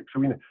male-centric.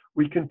 So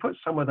we can put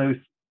some of those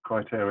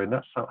criteria, and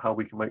that's how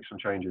we can make some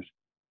changes.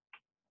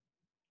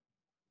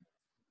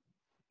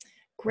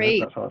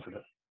 Great. That's answered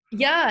it.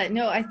 Yeah,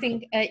 no, I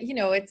think,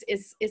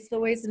 it's the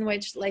ways in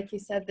which, like you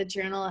said, the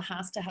journal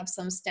has to have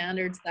some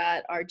standards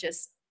that are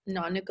just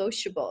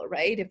non-negotiable,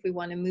 right? If we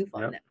want to move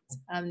on it,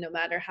 no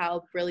matter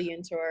how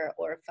brilliant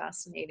or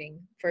fascinating,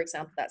 for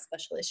example, that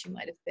special issue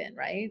might have been,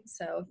 right?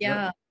 So,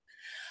 yeah.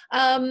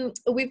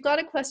 We've got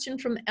a question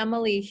from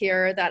Emily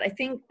here that I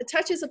think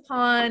touches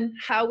upon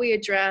how we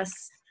address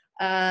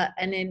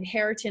an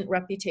inherent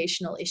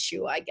reputational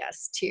issue, I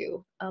guess,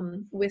 too,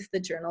 with the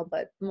journal,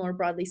 but more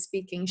broadly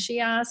speaking. She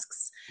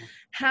asks,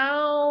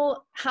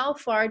 how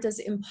far does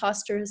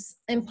imposter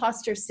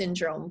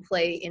syndrome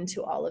play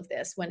into all of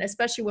this,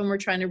 especially when we're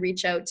trying to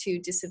reach out to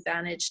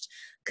disadvantaged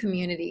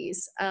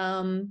communities?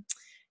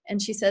 And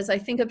she says, I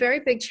think a very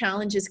big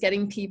challenge is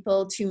getting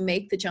people to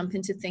make the jump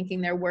into thinking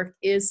their work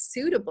is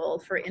suitable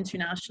for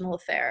international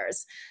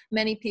affairs.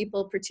 Many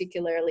people,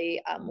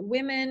 particularly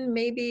women,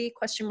 maybe,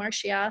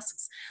 she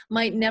asks,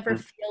 might never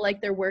feel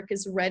like their work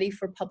is ready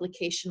for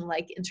publication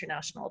like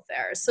international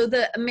affairs. So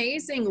the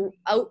amazing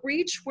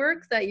outreach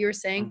work that you're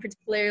saying,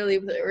 particularly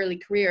with the early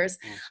careers,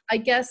 I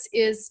guess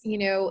is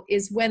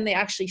when they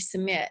actually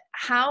submit.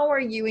 How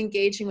are you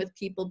engaging with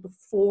people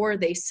before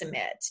they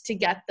submit to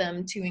get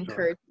them to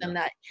encourage them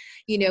that,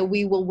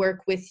 we will work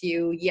with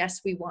you.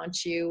 Yes, we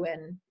want you,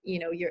 and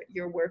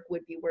your work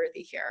would be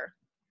worthy here.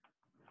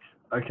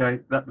 Okay,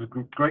 that's a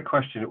great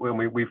question. When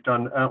we've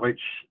done outreach,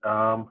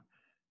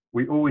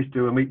 we always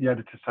do a meet the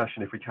editor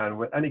session if we can.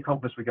 With any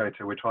conference we go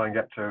to, we try and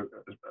get to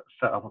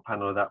set up a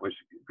panel of that,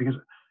 because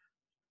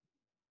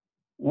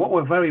what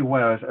we're very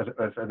aware as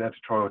an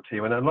editorial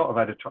team, and a lot of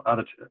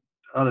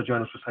other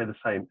journalists will say the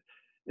same,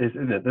 is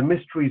the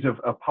mysteries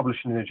of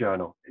publishing in a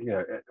journal.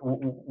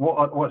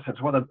 What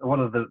sense? What are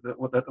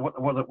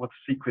the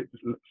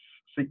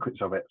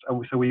secrets of it?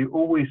 And so we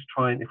always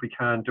try and, if we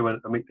can, do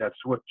a meet there.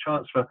 So a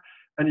chance for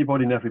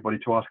anybody and everybody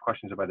to ask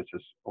questions of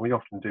editors. And we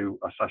often do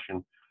a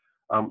session.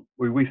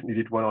 We recently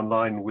did one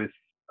online with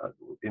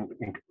in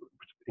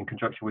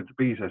conjunction with the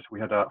BESA. We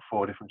had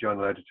 4 different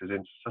journal editors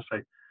in to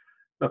say,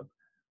 look,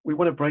 we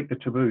want to break the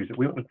taboos.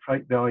 We want to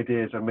break the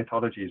ideas and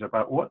mythologies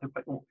about what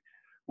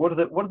are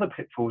the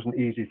pitfalls and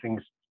easy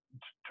things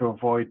to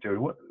avoid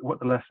doing? What are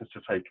the lessons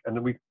to take? And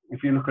then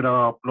if you look at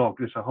our blog,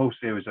 there's a whole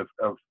series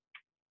of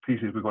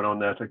pieces we've got on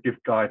there to give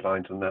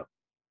guidelines and that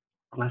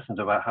lessons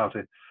about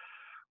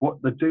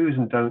what the do's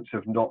and don'ts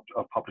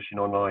of publishing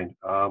online.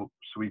 So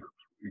we've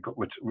got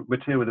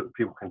material that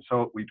people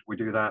consult. We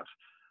do that.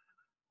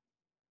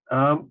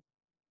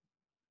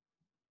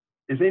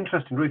 It's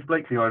interesting. Ruth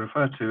Blakely, I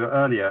referred to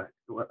earlier,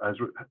 as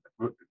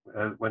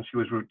when she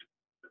was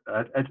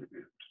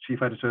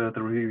chief editor of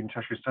the Review in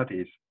Tertiary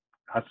Studies,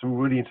 had some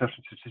really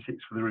interesting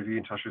statistics for the Review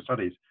in Tertiary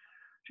Studies.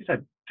 She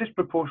said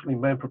disproportionately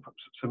men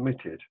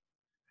submitted,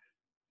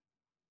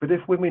 but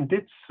if women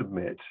did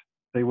submit,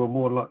 they were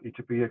more likely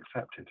to be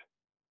accepted.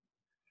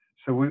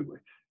 So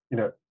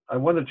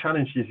and one of the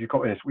challenges you've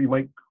got in this, we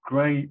make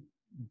great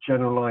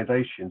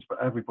generalizations,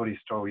 but everybody's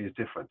story is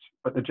different.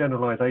 But the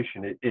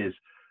generalization is,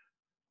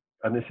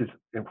 and this is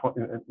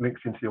important, it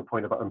links into your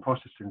point about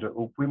imposter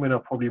syndrome, women are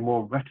probably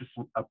more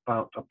reticent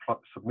about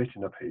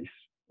submitting a piece,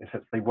 in the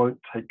sense they won't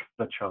take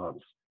the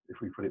chance, if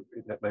we put it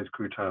in those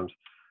crude terms.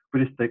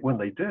 But when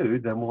they do,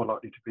 they're more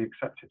likely to be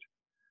accepted.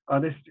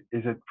 And this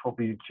is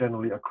probably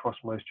generally across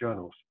most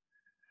journals.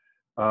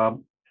 So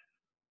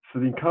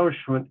the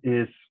encouragement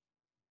is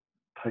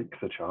take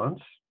the chance,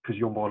 because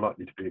you're more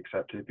likely to be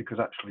accepted, because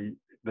actually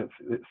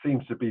it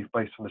seems to be,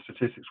 based on the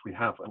statistics we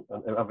have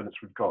and evidence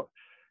we've got,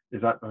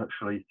 is that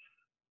actually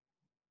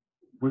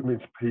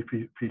women's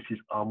pieces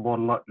are more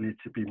likely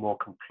to be more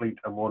complete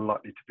and more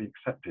likely to be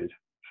accepted.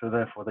 So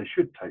therefore, they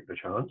should take the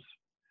chance.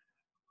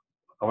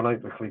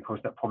 Ironically, of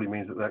course, that probably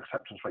means that their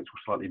acceptance rates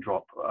will slightly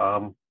drop.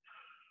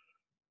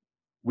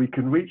 We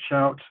can reach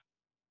out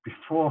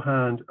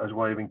beforehand as a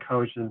way of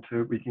encouraging them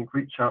to. We can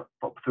reach out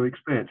through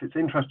experience. It's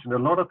interesting. A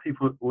lot of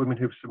women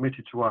who've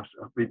submitted to us,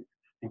 have been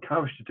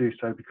encouraged to do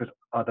so because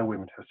other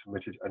women have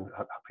submitted and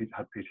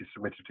had pieces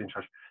submitted to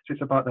interest. So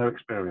it's about their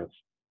experience.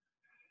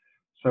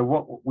 So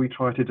what we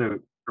try to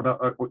do,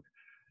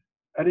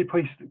 any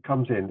piece that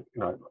comes in,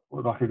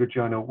 like a good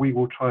journal, we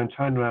will try and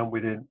turn around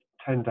within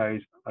 10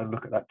 days and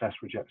look at that desk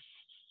reject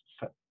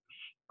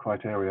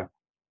criteria.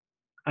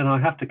 And I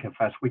have to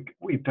confess,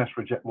 we desk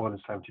reject more than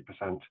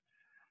 70%.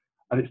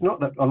 And it's not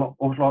that a lot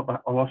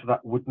of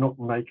that would not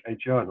make a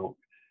journal.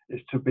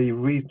 It's to be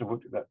reasonable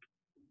that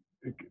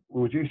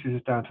reduces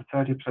it down to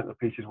 30% of the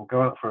pieces will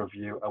go out for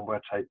review and we'll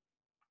take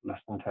less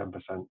than 10%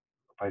 based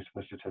on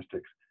the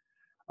statistics.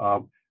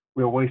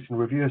 We're wasting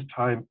reviewers'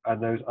 time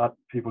and those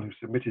people who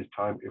submitted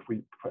time if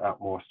we put out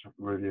more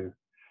review.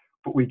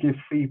 But we give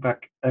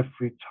feedback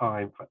every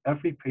time. For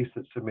every piece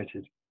that's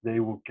submitted, they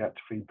will get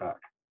feedback.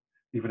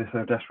 Even if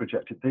they're desk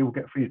rejected, they will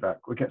get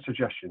feedback. We'll get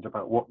suggestions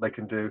about what they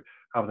can do,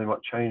 how they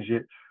might change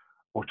it,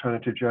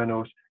 alternative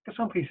journals. Because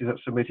some pieces that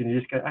submitted, you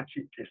just go,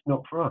 actually, it's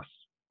not for us.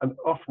 And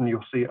often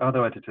you'll see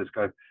other editors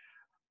go,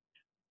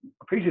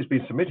 a piece has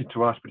been submitted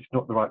to us, but it's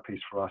not the right piece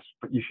for us.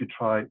 But you should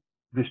try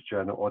this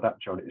journal or that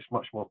journal. It's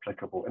much more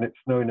applicable, and it's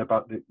knowing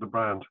about the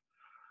brand.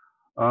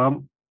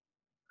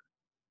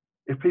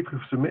 If people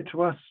submit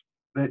to us,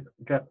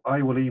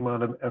 I will email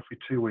them every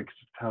 2 weeks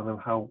to tell them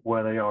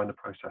where they are in the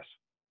process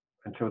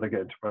until they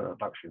get into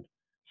production.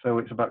 So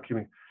it's about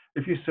keeping.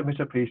 If you submit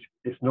a piece,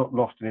 it's not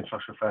lost in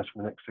international affairs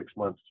for the next 6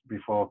 months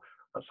before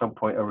at some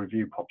point a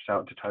review pops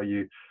out to tell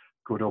you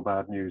good or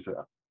bad news.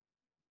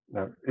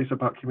 No, it's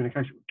about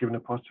communication, giving a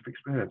positive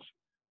experience.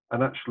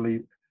 And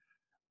actually,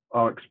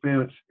 our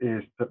experience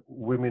is that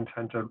women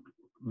tend to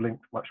link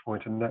much more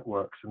into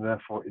networks, and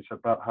therefore it's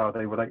about how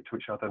they relate to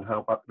each other and how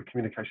about the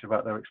communication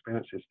about their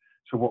experiences.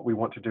 So what we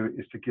want to do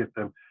is to give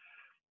them,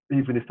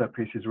 even if their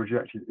piece is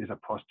rejected, is a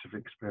positive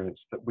experience,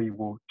 that we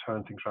will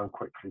turn things around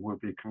quickly. We'll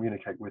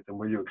communicate with them,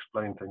 will you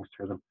explain things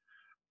to them.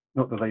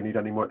 Not that they need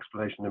any more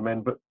explanation than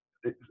men, but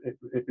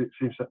it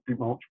seems to be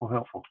much more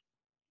helpful.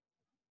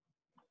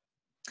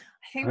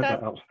 I think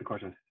that answers the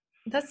question.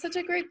 That's such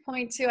a great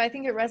point too. I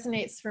think it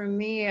resonates for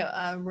me,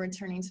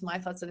 returning to my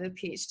thoughts of a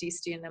PhD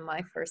student and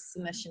my first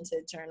submission to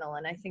a journal.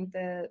 And I think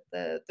the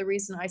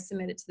reason I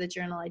submitted to the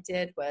journal I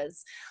did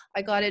was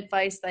I got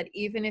advice that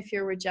even if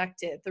you're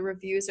rejected, the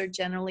reviews are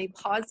generally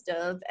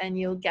positive and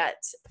you'll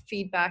get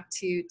feedback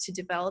to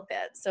develop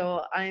it.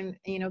 So I'm,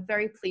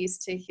 very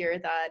pleased to hear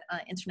that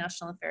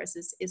International Affairs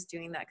is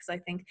doing that, because I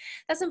think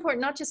that's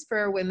important, not just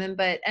for women,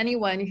 but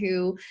anyone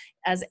who,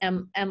 as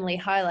Emily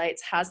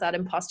highlights, has that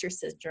imposter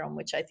syndrome,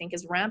 which I think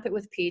is rampant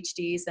with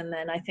PhDs. And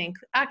then I think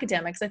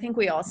academics, I think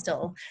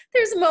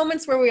there's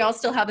moments where we all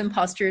still have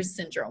imposter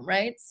syndrome,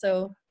 right?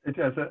 So it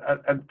is,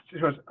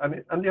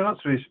 and the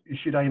answer is you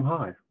should aim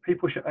high.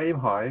 People should aim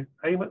high,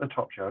 aim at the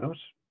top journals,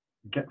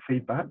 get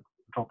feedback,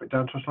 drop it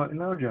down to a slightly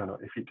lower journal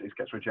if it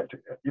gets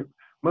rejected.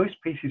 Most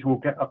pieces will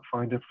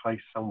find a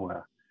place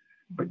somewhere,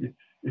 but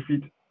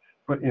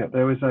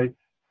there is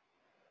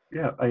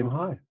aim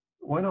high.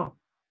 Why not?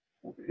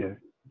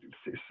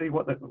 See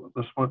what the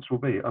response will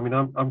be. I mean,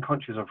 I'm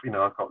conscious of,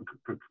 I've got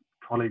good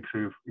colleagues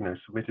who've,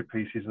 submitted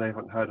pieces and they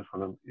haven't heard from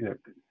them.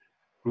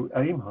 Who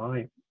aim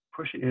high,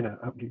 push it in,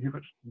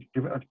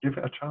 give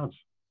it a chance,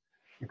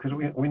 because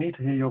we need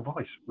to hear your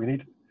voice. We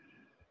need,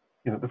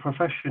 the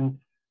profession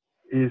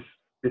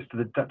it's to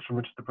the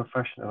detriment of the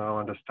profession and our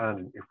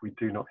understanding if we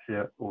do not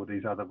hear all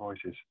these other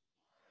voices.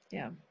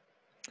 Yeah.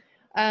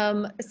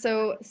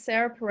 So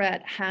Sarah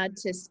Perrett had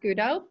to scoot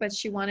out, but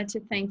she wanted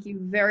to thank you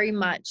very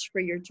much for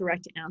your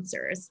direct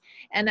answers.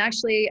 And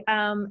actually,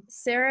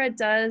 Sarah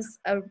does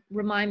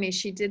remind me,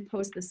 she did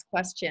post this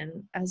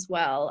question as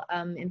well,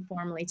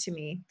 informally to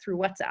me through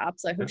WhatsApp.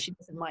 So I hope she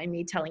doesn't mind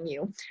me telling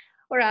you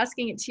or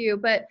asking it to you.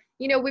 But,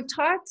 we've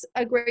talked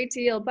a great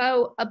deal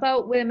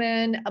about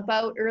women,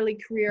 about early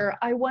career.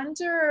 I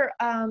wonder,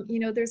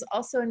 there's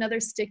also another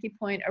sticky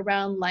point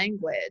around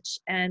language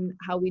and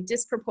how we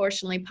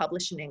disproportionately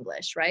publish in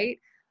English, right?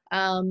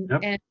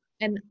 Yep.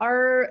 And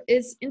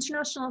is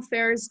International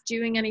Affairs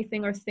doing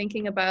anything or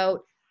thinking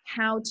about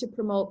how to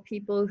promote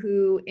people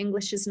who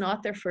English is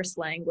not their first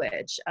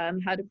language,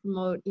 how to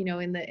promote,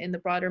 in the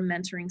broader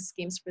mentoring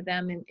schemes for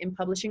them in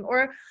publishing?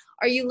 Or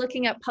are you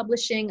looking at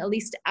publishing at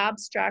least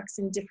abstracts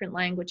in different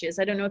languages?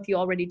 I don't know if you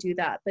already do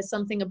that, but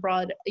something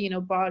abroad,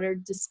 broader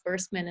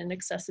disbursement and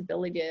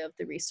accessibility of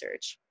the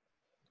research.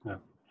 Yeah,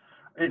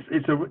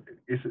 it's a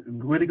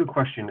really good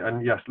question,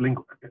 and yes,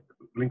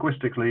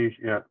 linguistically,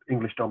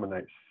 English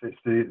dominates. It's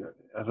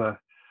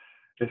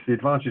the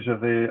advantage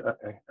of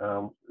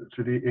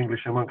to the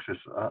English amongst us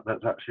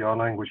that actually our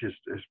language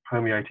is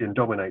permeated and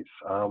dominates.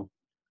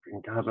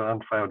 It has an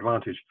unfair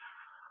advantage.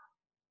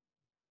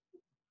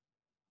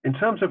 In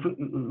terms of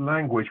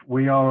language,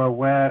 we are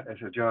aware as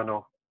a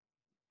journal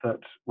that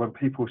when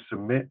people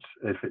submit,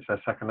 if it's their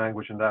second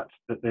language and that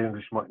the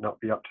English might not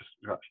be up to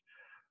scratch.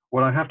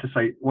 What I have to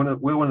say, we're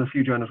one of the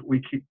few journals,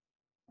 we keep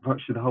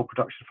virtually the whole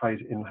production phase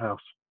in-house.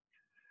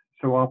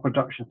 So our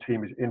production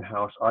team is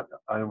in-house,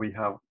 and we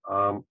have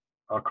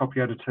our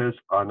copy editors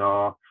and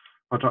our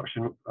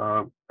production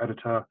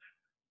editor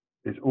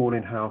is all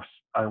in-house,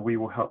 and we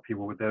will help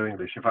people with their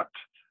English. In fact,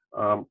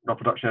 our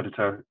production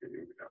editor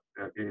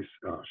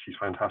she's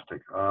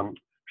fantastic.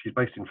 She's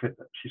based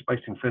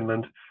in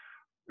Finland.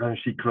 and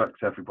she corrects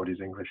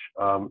everybody's English,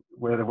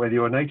 whether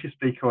you're a native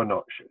speaker or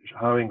not.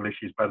 Her English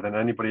is better than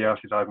anybody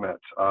else's I've met,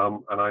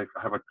 and I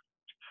have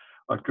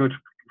a good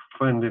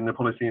friend in the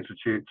Policy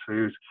Institute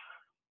who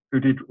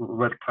did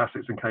read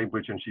classics in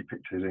Cambridge, and she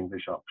picked his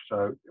English up.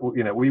 So,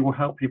 you know, we will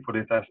help people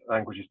if their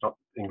language is not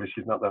English,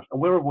 is not that, and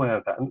we're aware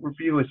of that, and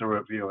reviewers are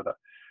aware of that.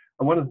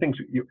 And one of the things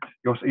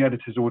your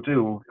editors will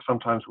do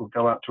sometimes will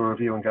go out to a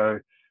review and go,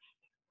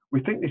 we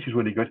think this is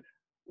really good.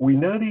 We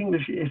know the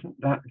English isn't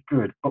that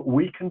good, but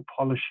we can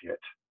polish it.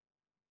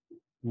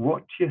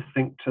 What do you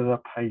think to the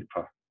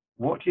paper?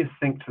 What do you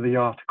think to the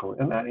article?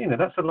 And that, you know,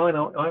 that's a line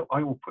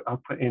I'll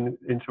put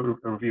into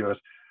a review as,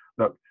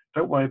 look,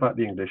 don't worry about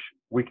the English.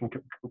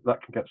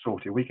 That can get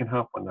sorted. We can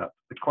help on that.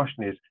 The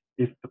question is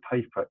the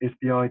paper, is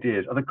the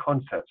ideas, are the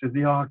concepts, is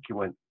the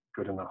argument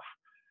good enough?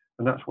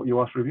 And that's what you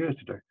ask reviewers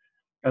to do.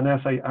 And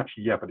they'll say,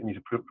 actually, yeah, but it needs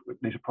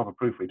a proper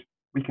proofread.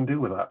 We can deal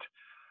with that.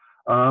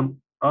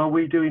 Are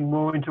we doing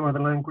more into other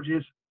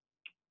languages?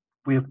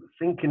 We're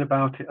thinking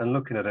about it and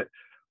looking at it,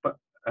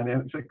 and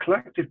it's a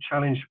collective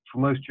challenge for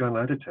most journal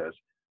editors,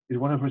 is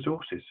one of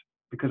resources,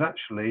 because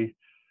actually,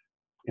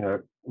 you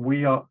know,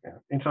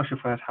 International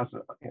Affairs has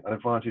an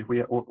advantage.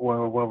 We're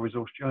a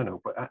well-resourced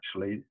journal, but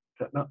actually,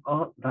 there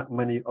aren't that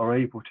many are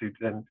able to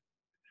then.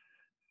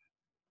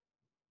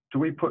 Do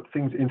we put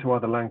things into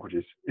other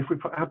languages? If we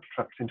put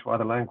abstracts into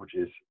other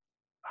languages,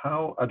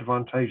 how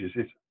advantageous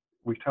is?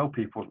 We tell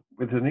people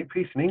with a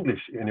piece in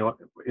English in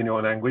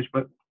your language,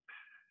 but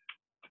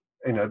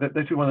you know,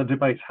 this is one of the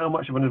debates. How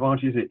much of an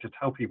advantage is it to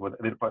tell people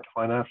that they're about to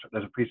find out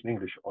there's a piece in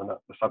English on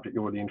the subject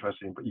you're really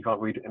interested in, but you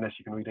can't read it unless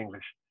you can read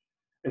English?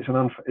 It's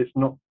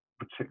not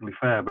particularly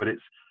fair, but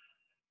it's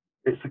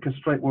the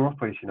constraint we're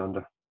operating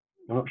under.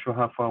 I'm not sure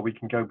how far we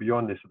can go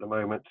beyond this at the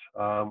moment,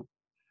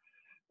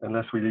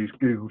 unless we use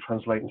Google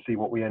Translate and see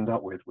what we end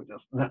up with, which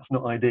that's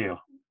not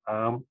ideal.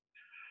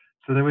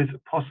 So there is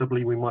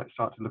possibly we might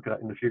start to look at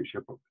that in the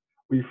future, but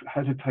we've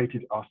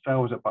hesitated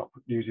ourselves about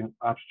using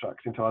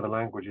abstracts into other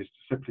languages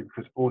simply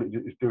because all it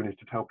is doing is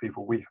to tell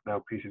people we have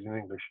now pieces in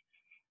English.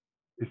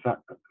 Is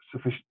that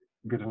sufficient,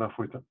 good enough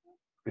with that?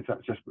 Is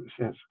that just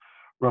since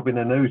rubbing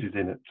their noses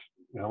in it?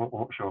 You know, I'm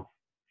not sure.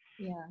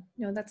 Yeah,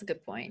 no, that's a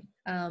good point.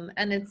 And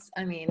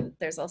I mean,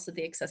 there's also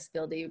the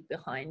accessibility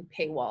behind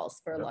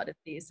paywalls for a lot of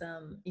these,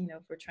 you know,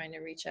 if we're trying to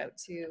reach out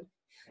to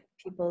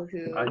people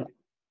who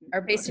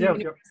are based in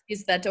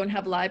universities that don't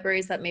have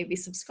libraries that maybe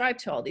subscribe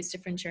to all these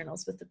different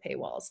journals with the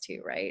paywalls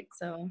too, right?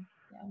 So,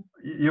 yeah.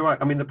 You're right.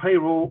 I mean, the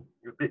paywall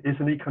is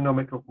an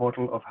economic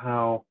model of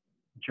how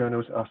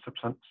journals are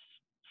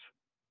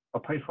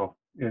paid for,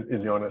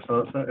 is the honest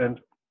answer.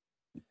 And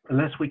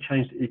unless we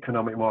change the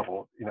economic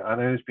model, you know, I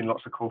know there's been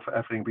lots of call for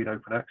everything being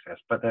open access,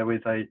 but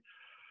there's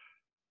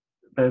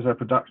a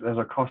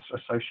cost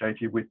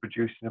associated with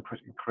producing and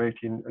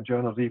creating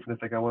journals, even if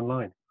they go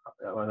online,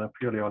 and are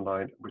purely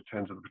online, in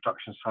terms of the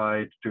production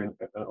side, doing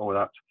all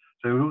that.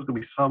 So there's always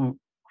going to be some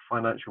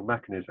financial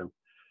mechanism.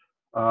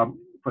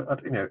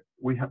 But you know,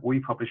 we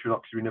publish with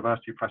Oxford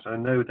University Press, and I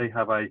know they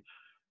have a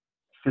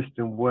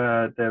system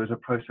where there is a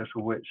process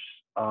for which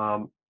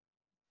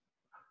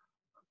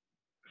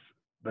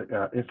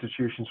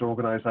institutions or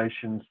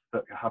organisations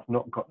that have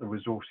not got the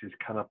resources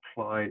can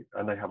apply,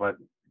 and they have I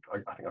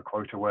think a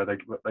quota where they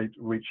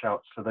reach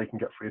out so they can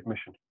get free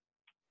admission,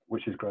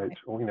 which is great.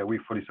 Or, you know, we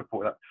fully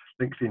support that.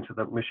 Links into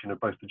the mission of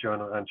both the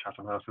journal and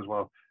Chatham House as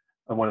well.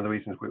 And one of the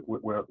reasons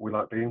we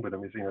like being with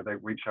them is, you know, they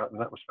reach out in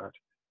that respect.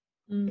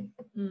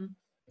 Mm-hmm.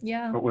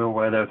 Yeah. But we're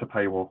aware there's a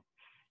paywall.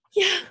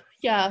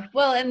 Yeah.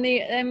 Well, and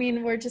I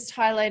mean, we're just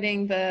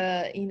highlighting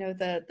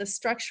the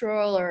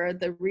structural or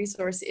the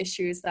resource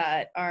issues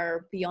that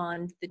are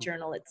beyond the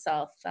journal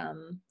itself.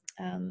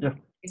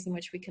 In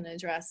which we can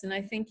address. And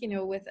I think, you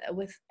know, with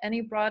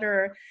any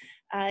broader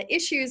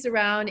issues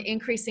around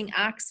increasing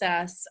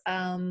access,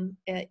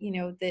 you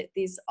know, that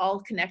these all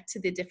connect to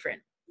the different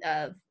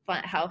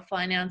how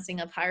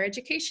financing of higher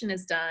education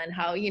is done,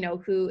 how, you know,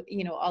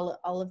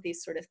 all of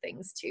these sort of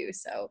things too.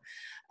 So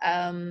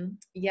I'm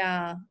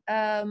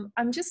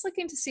just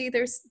looking to see,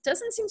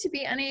 doesn't seem to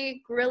be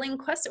any grilling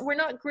question. We're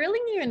not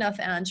grilling you enough,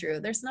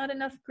 Andrew. There's not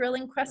enough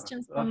grilling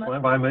questions. That's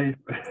fine by me.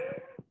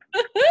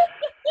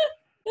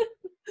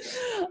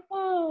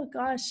 Oh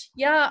gosh,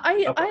 yeah.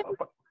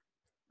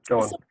 Go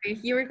on. Sorry,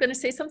 you were going to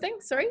say something.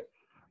 Sorry.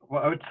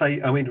 Well, I would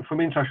say, I mean,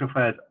 from International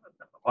Affairs,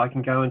 I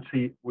can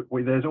guarantee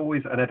there's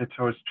always an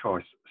editor's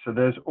choice. So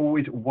there's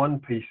always one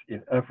piece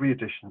in every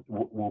edition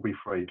will be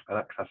free and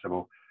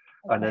accessible.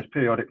 Okay. And there's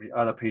periodically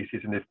other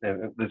pieces, and if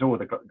there's all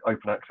the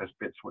open access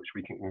bits which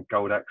we can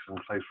Gold X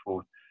and so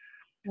forth.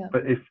 Yeah.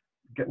 But if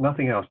get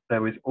nothing else,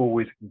 there is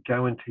always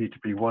guaranteed to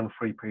be one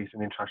free piece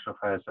in International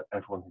Affairs that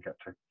everyone can get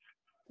to.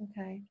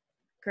 Okay.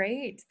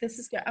 Great. This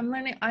is good. I'm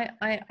learning.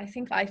 I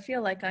think I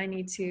feel like I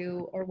need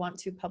to or want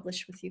to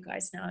publish with you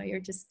guys now. You're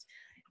just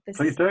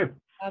Please do.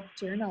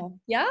 Journal.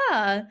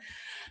 Yeah.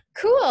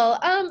 Cool.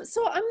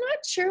 So I'm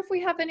not sure if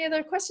we have any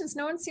other questions.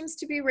 No one seems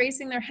to be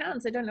raising their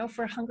hands. I don't know if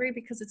we're hungry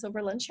because it's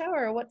over lunch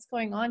hour or what's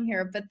going on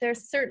here, but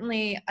there's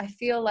certainly, I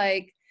feel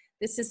like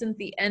this isn't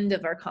the end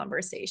of our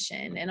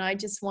conversation. And I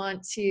just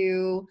want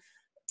to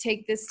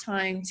take this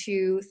time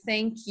to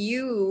thank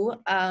you,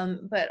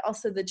 but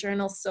also the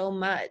journal so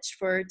much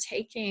for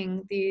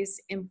taking these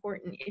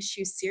important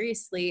issues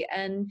seriously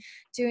and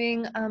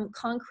doing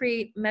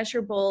concrete,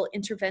 measurable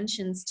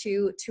interventions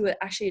to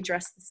actually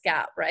address this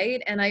gap,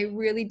 right? And I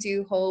really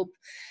do hope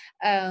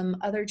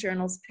other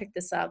journals pick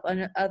this up,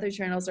 and other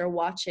journals are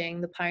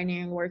watching the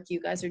pioneering work you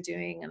guys are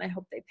doing, and I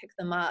hope they pick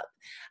them up.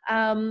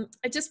 I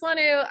just want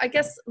to, I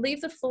guess, leave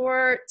the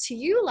floor to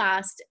you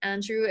last,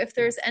 Andrew, if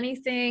there's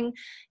anything,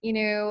 you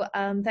know,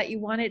 that you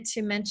wanted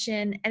to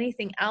mention,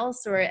 anything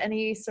else, or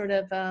any sort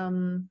of,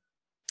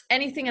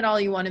 anything at all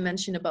you want to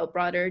mention about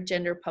broader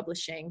gender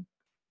publishing.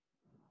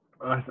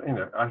 I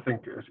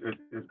think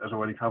as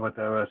already covered,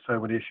 there are so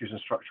many issues and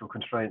structural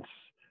constraints,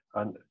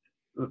 and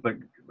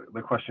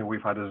the question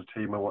we've had as a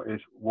team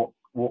is what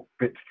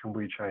bits can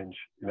we change,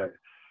 you know,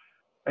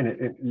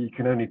 and you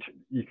can only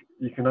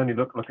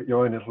look at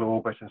your own little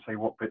orbit and say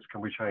what bits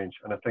can we change.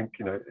 And I think,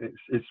 you know,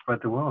 it's spread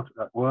the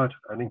word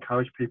and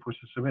encourage people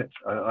to submit.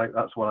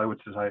 That's what I would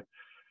say.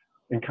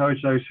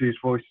 Encourage those whose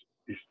voice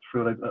is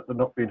feel that they're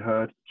not being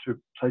heard to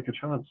take a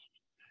chance.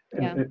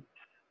 Yeah.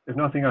 If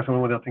nothing else,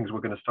 one of the things we're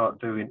going to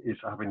start doing is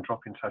having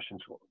drop-in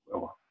sessions,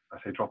 or I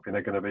say drop-in,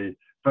 they're going to be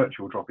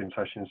virtual drop-in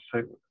sessions.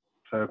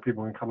 So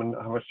people can come and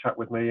have a chat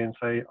with me and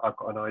say, I've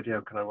got an idea,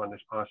 can I run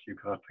this past you?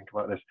 Can I think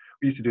about this?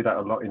 We used to do that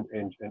a lot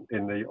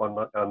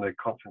on the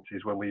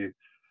conferences when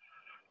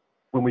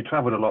we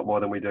traveled a lot more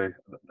than we do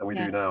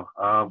now.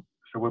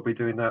 So we'll be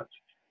doing that.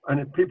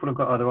 And if people have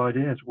got other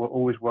ideas, we're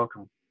always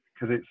welcome,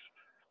 because it's,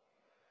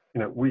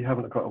 you know, we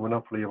haven't got a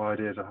monopoly of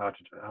ideas of how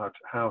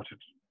to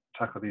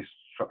tackle these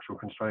structural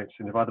constraints.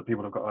 And if other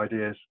people have got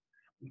ideas,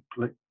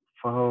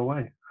 far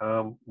away.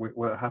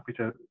 We're happy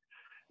to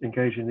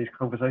engage in these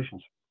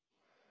conversations.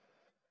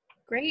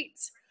 Great.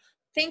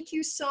 Thank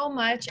you so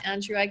much,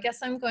 Andrew. I guess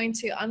I'm going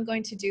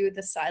to do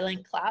the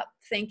silent clap,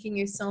 thanking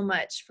you so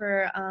much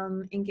for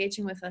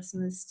engaging with us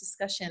in this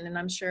discussion. And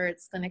I'm sure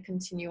it's going to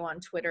continue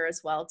on Twitter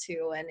as well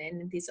too, and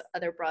in these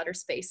other broader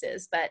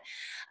spaces. But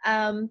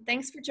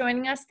thanks for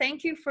joining us.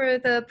 Thank you for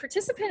the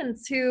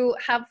participants who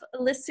have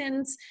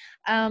listened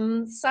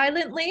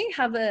silently,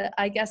 have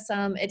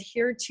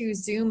adhered to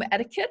Zoom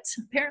etiquette,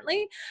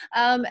 apparently.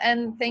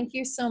 And thank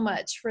you so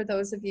much for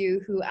those of you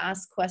who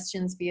asked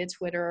questions via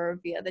Twitter or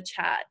via the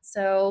chat.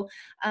 So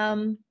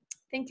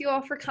thank you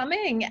all for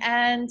coming,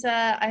 and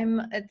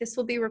this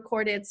will be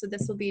recorded, so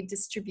this will be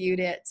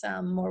distributed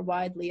more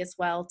widely as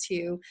well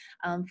too,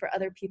 for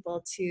other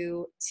people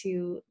to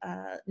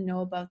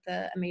know about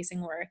the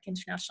amazing work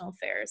International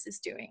Affairs is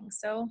doing.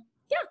 So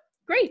yeah,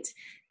 great.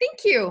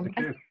 Thank you.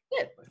 Thank you. Thank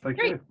you. Thank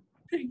Great. you.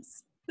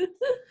 Thanks. So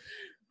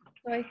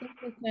I think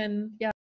we can, yeah.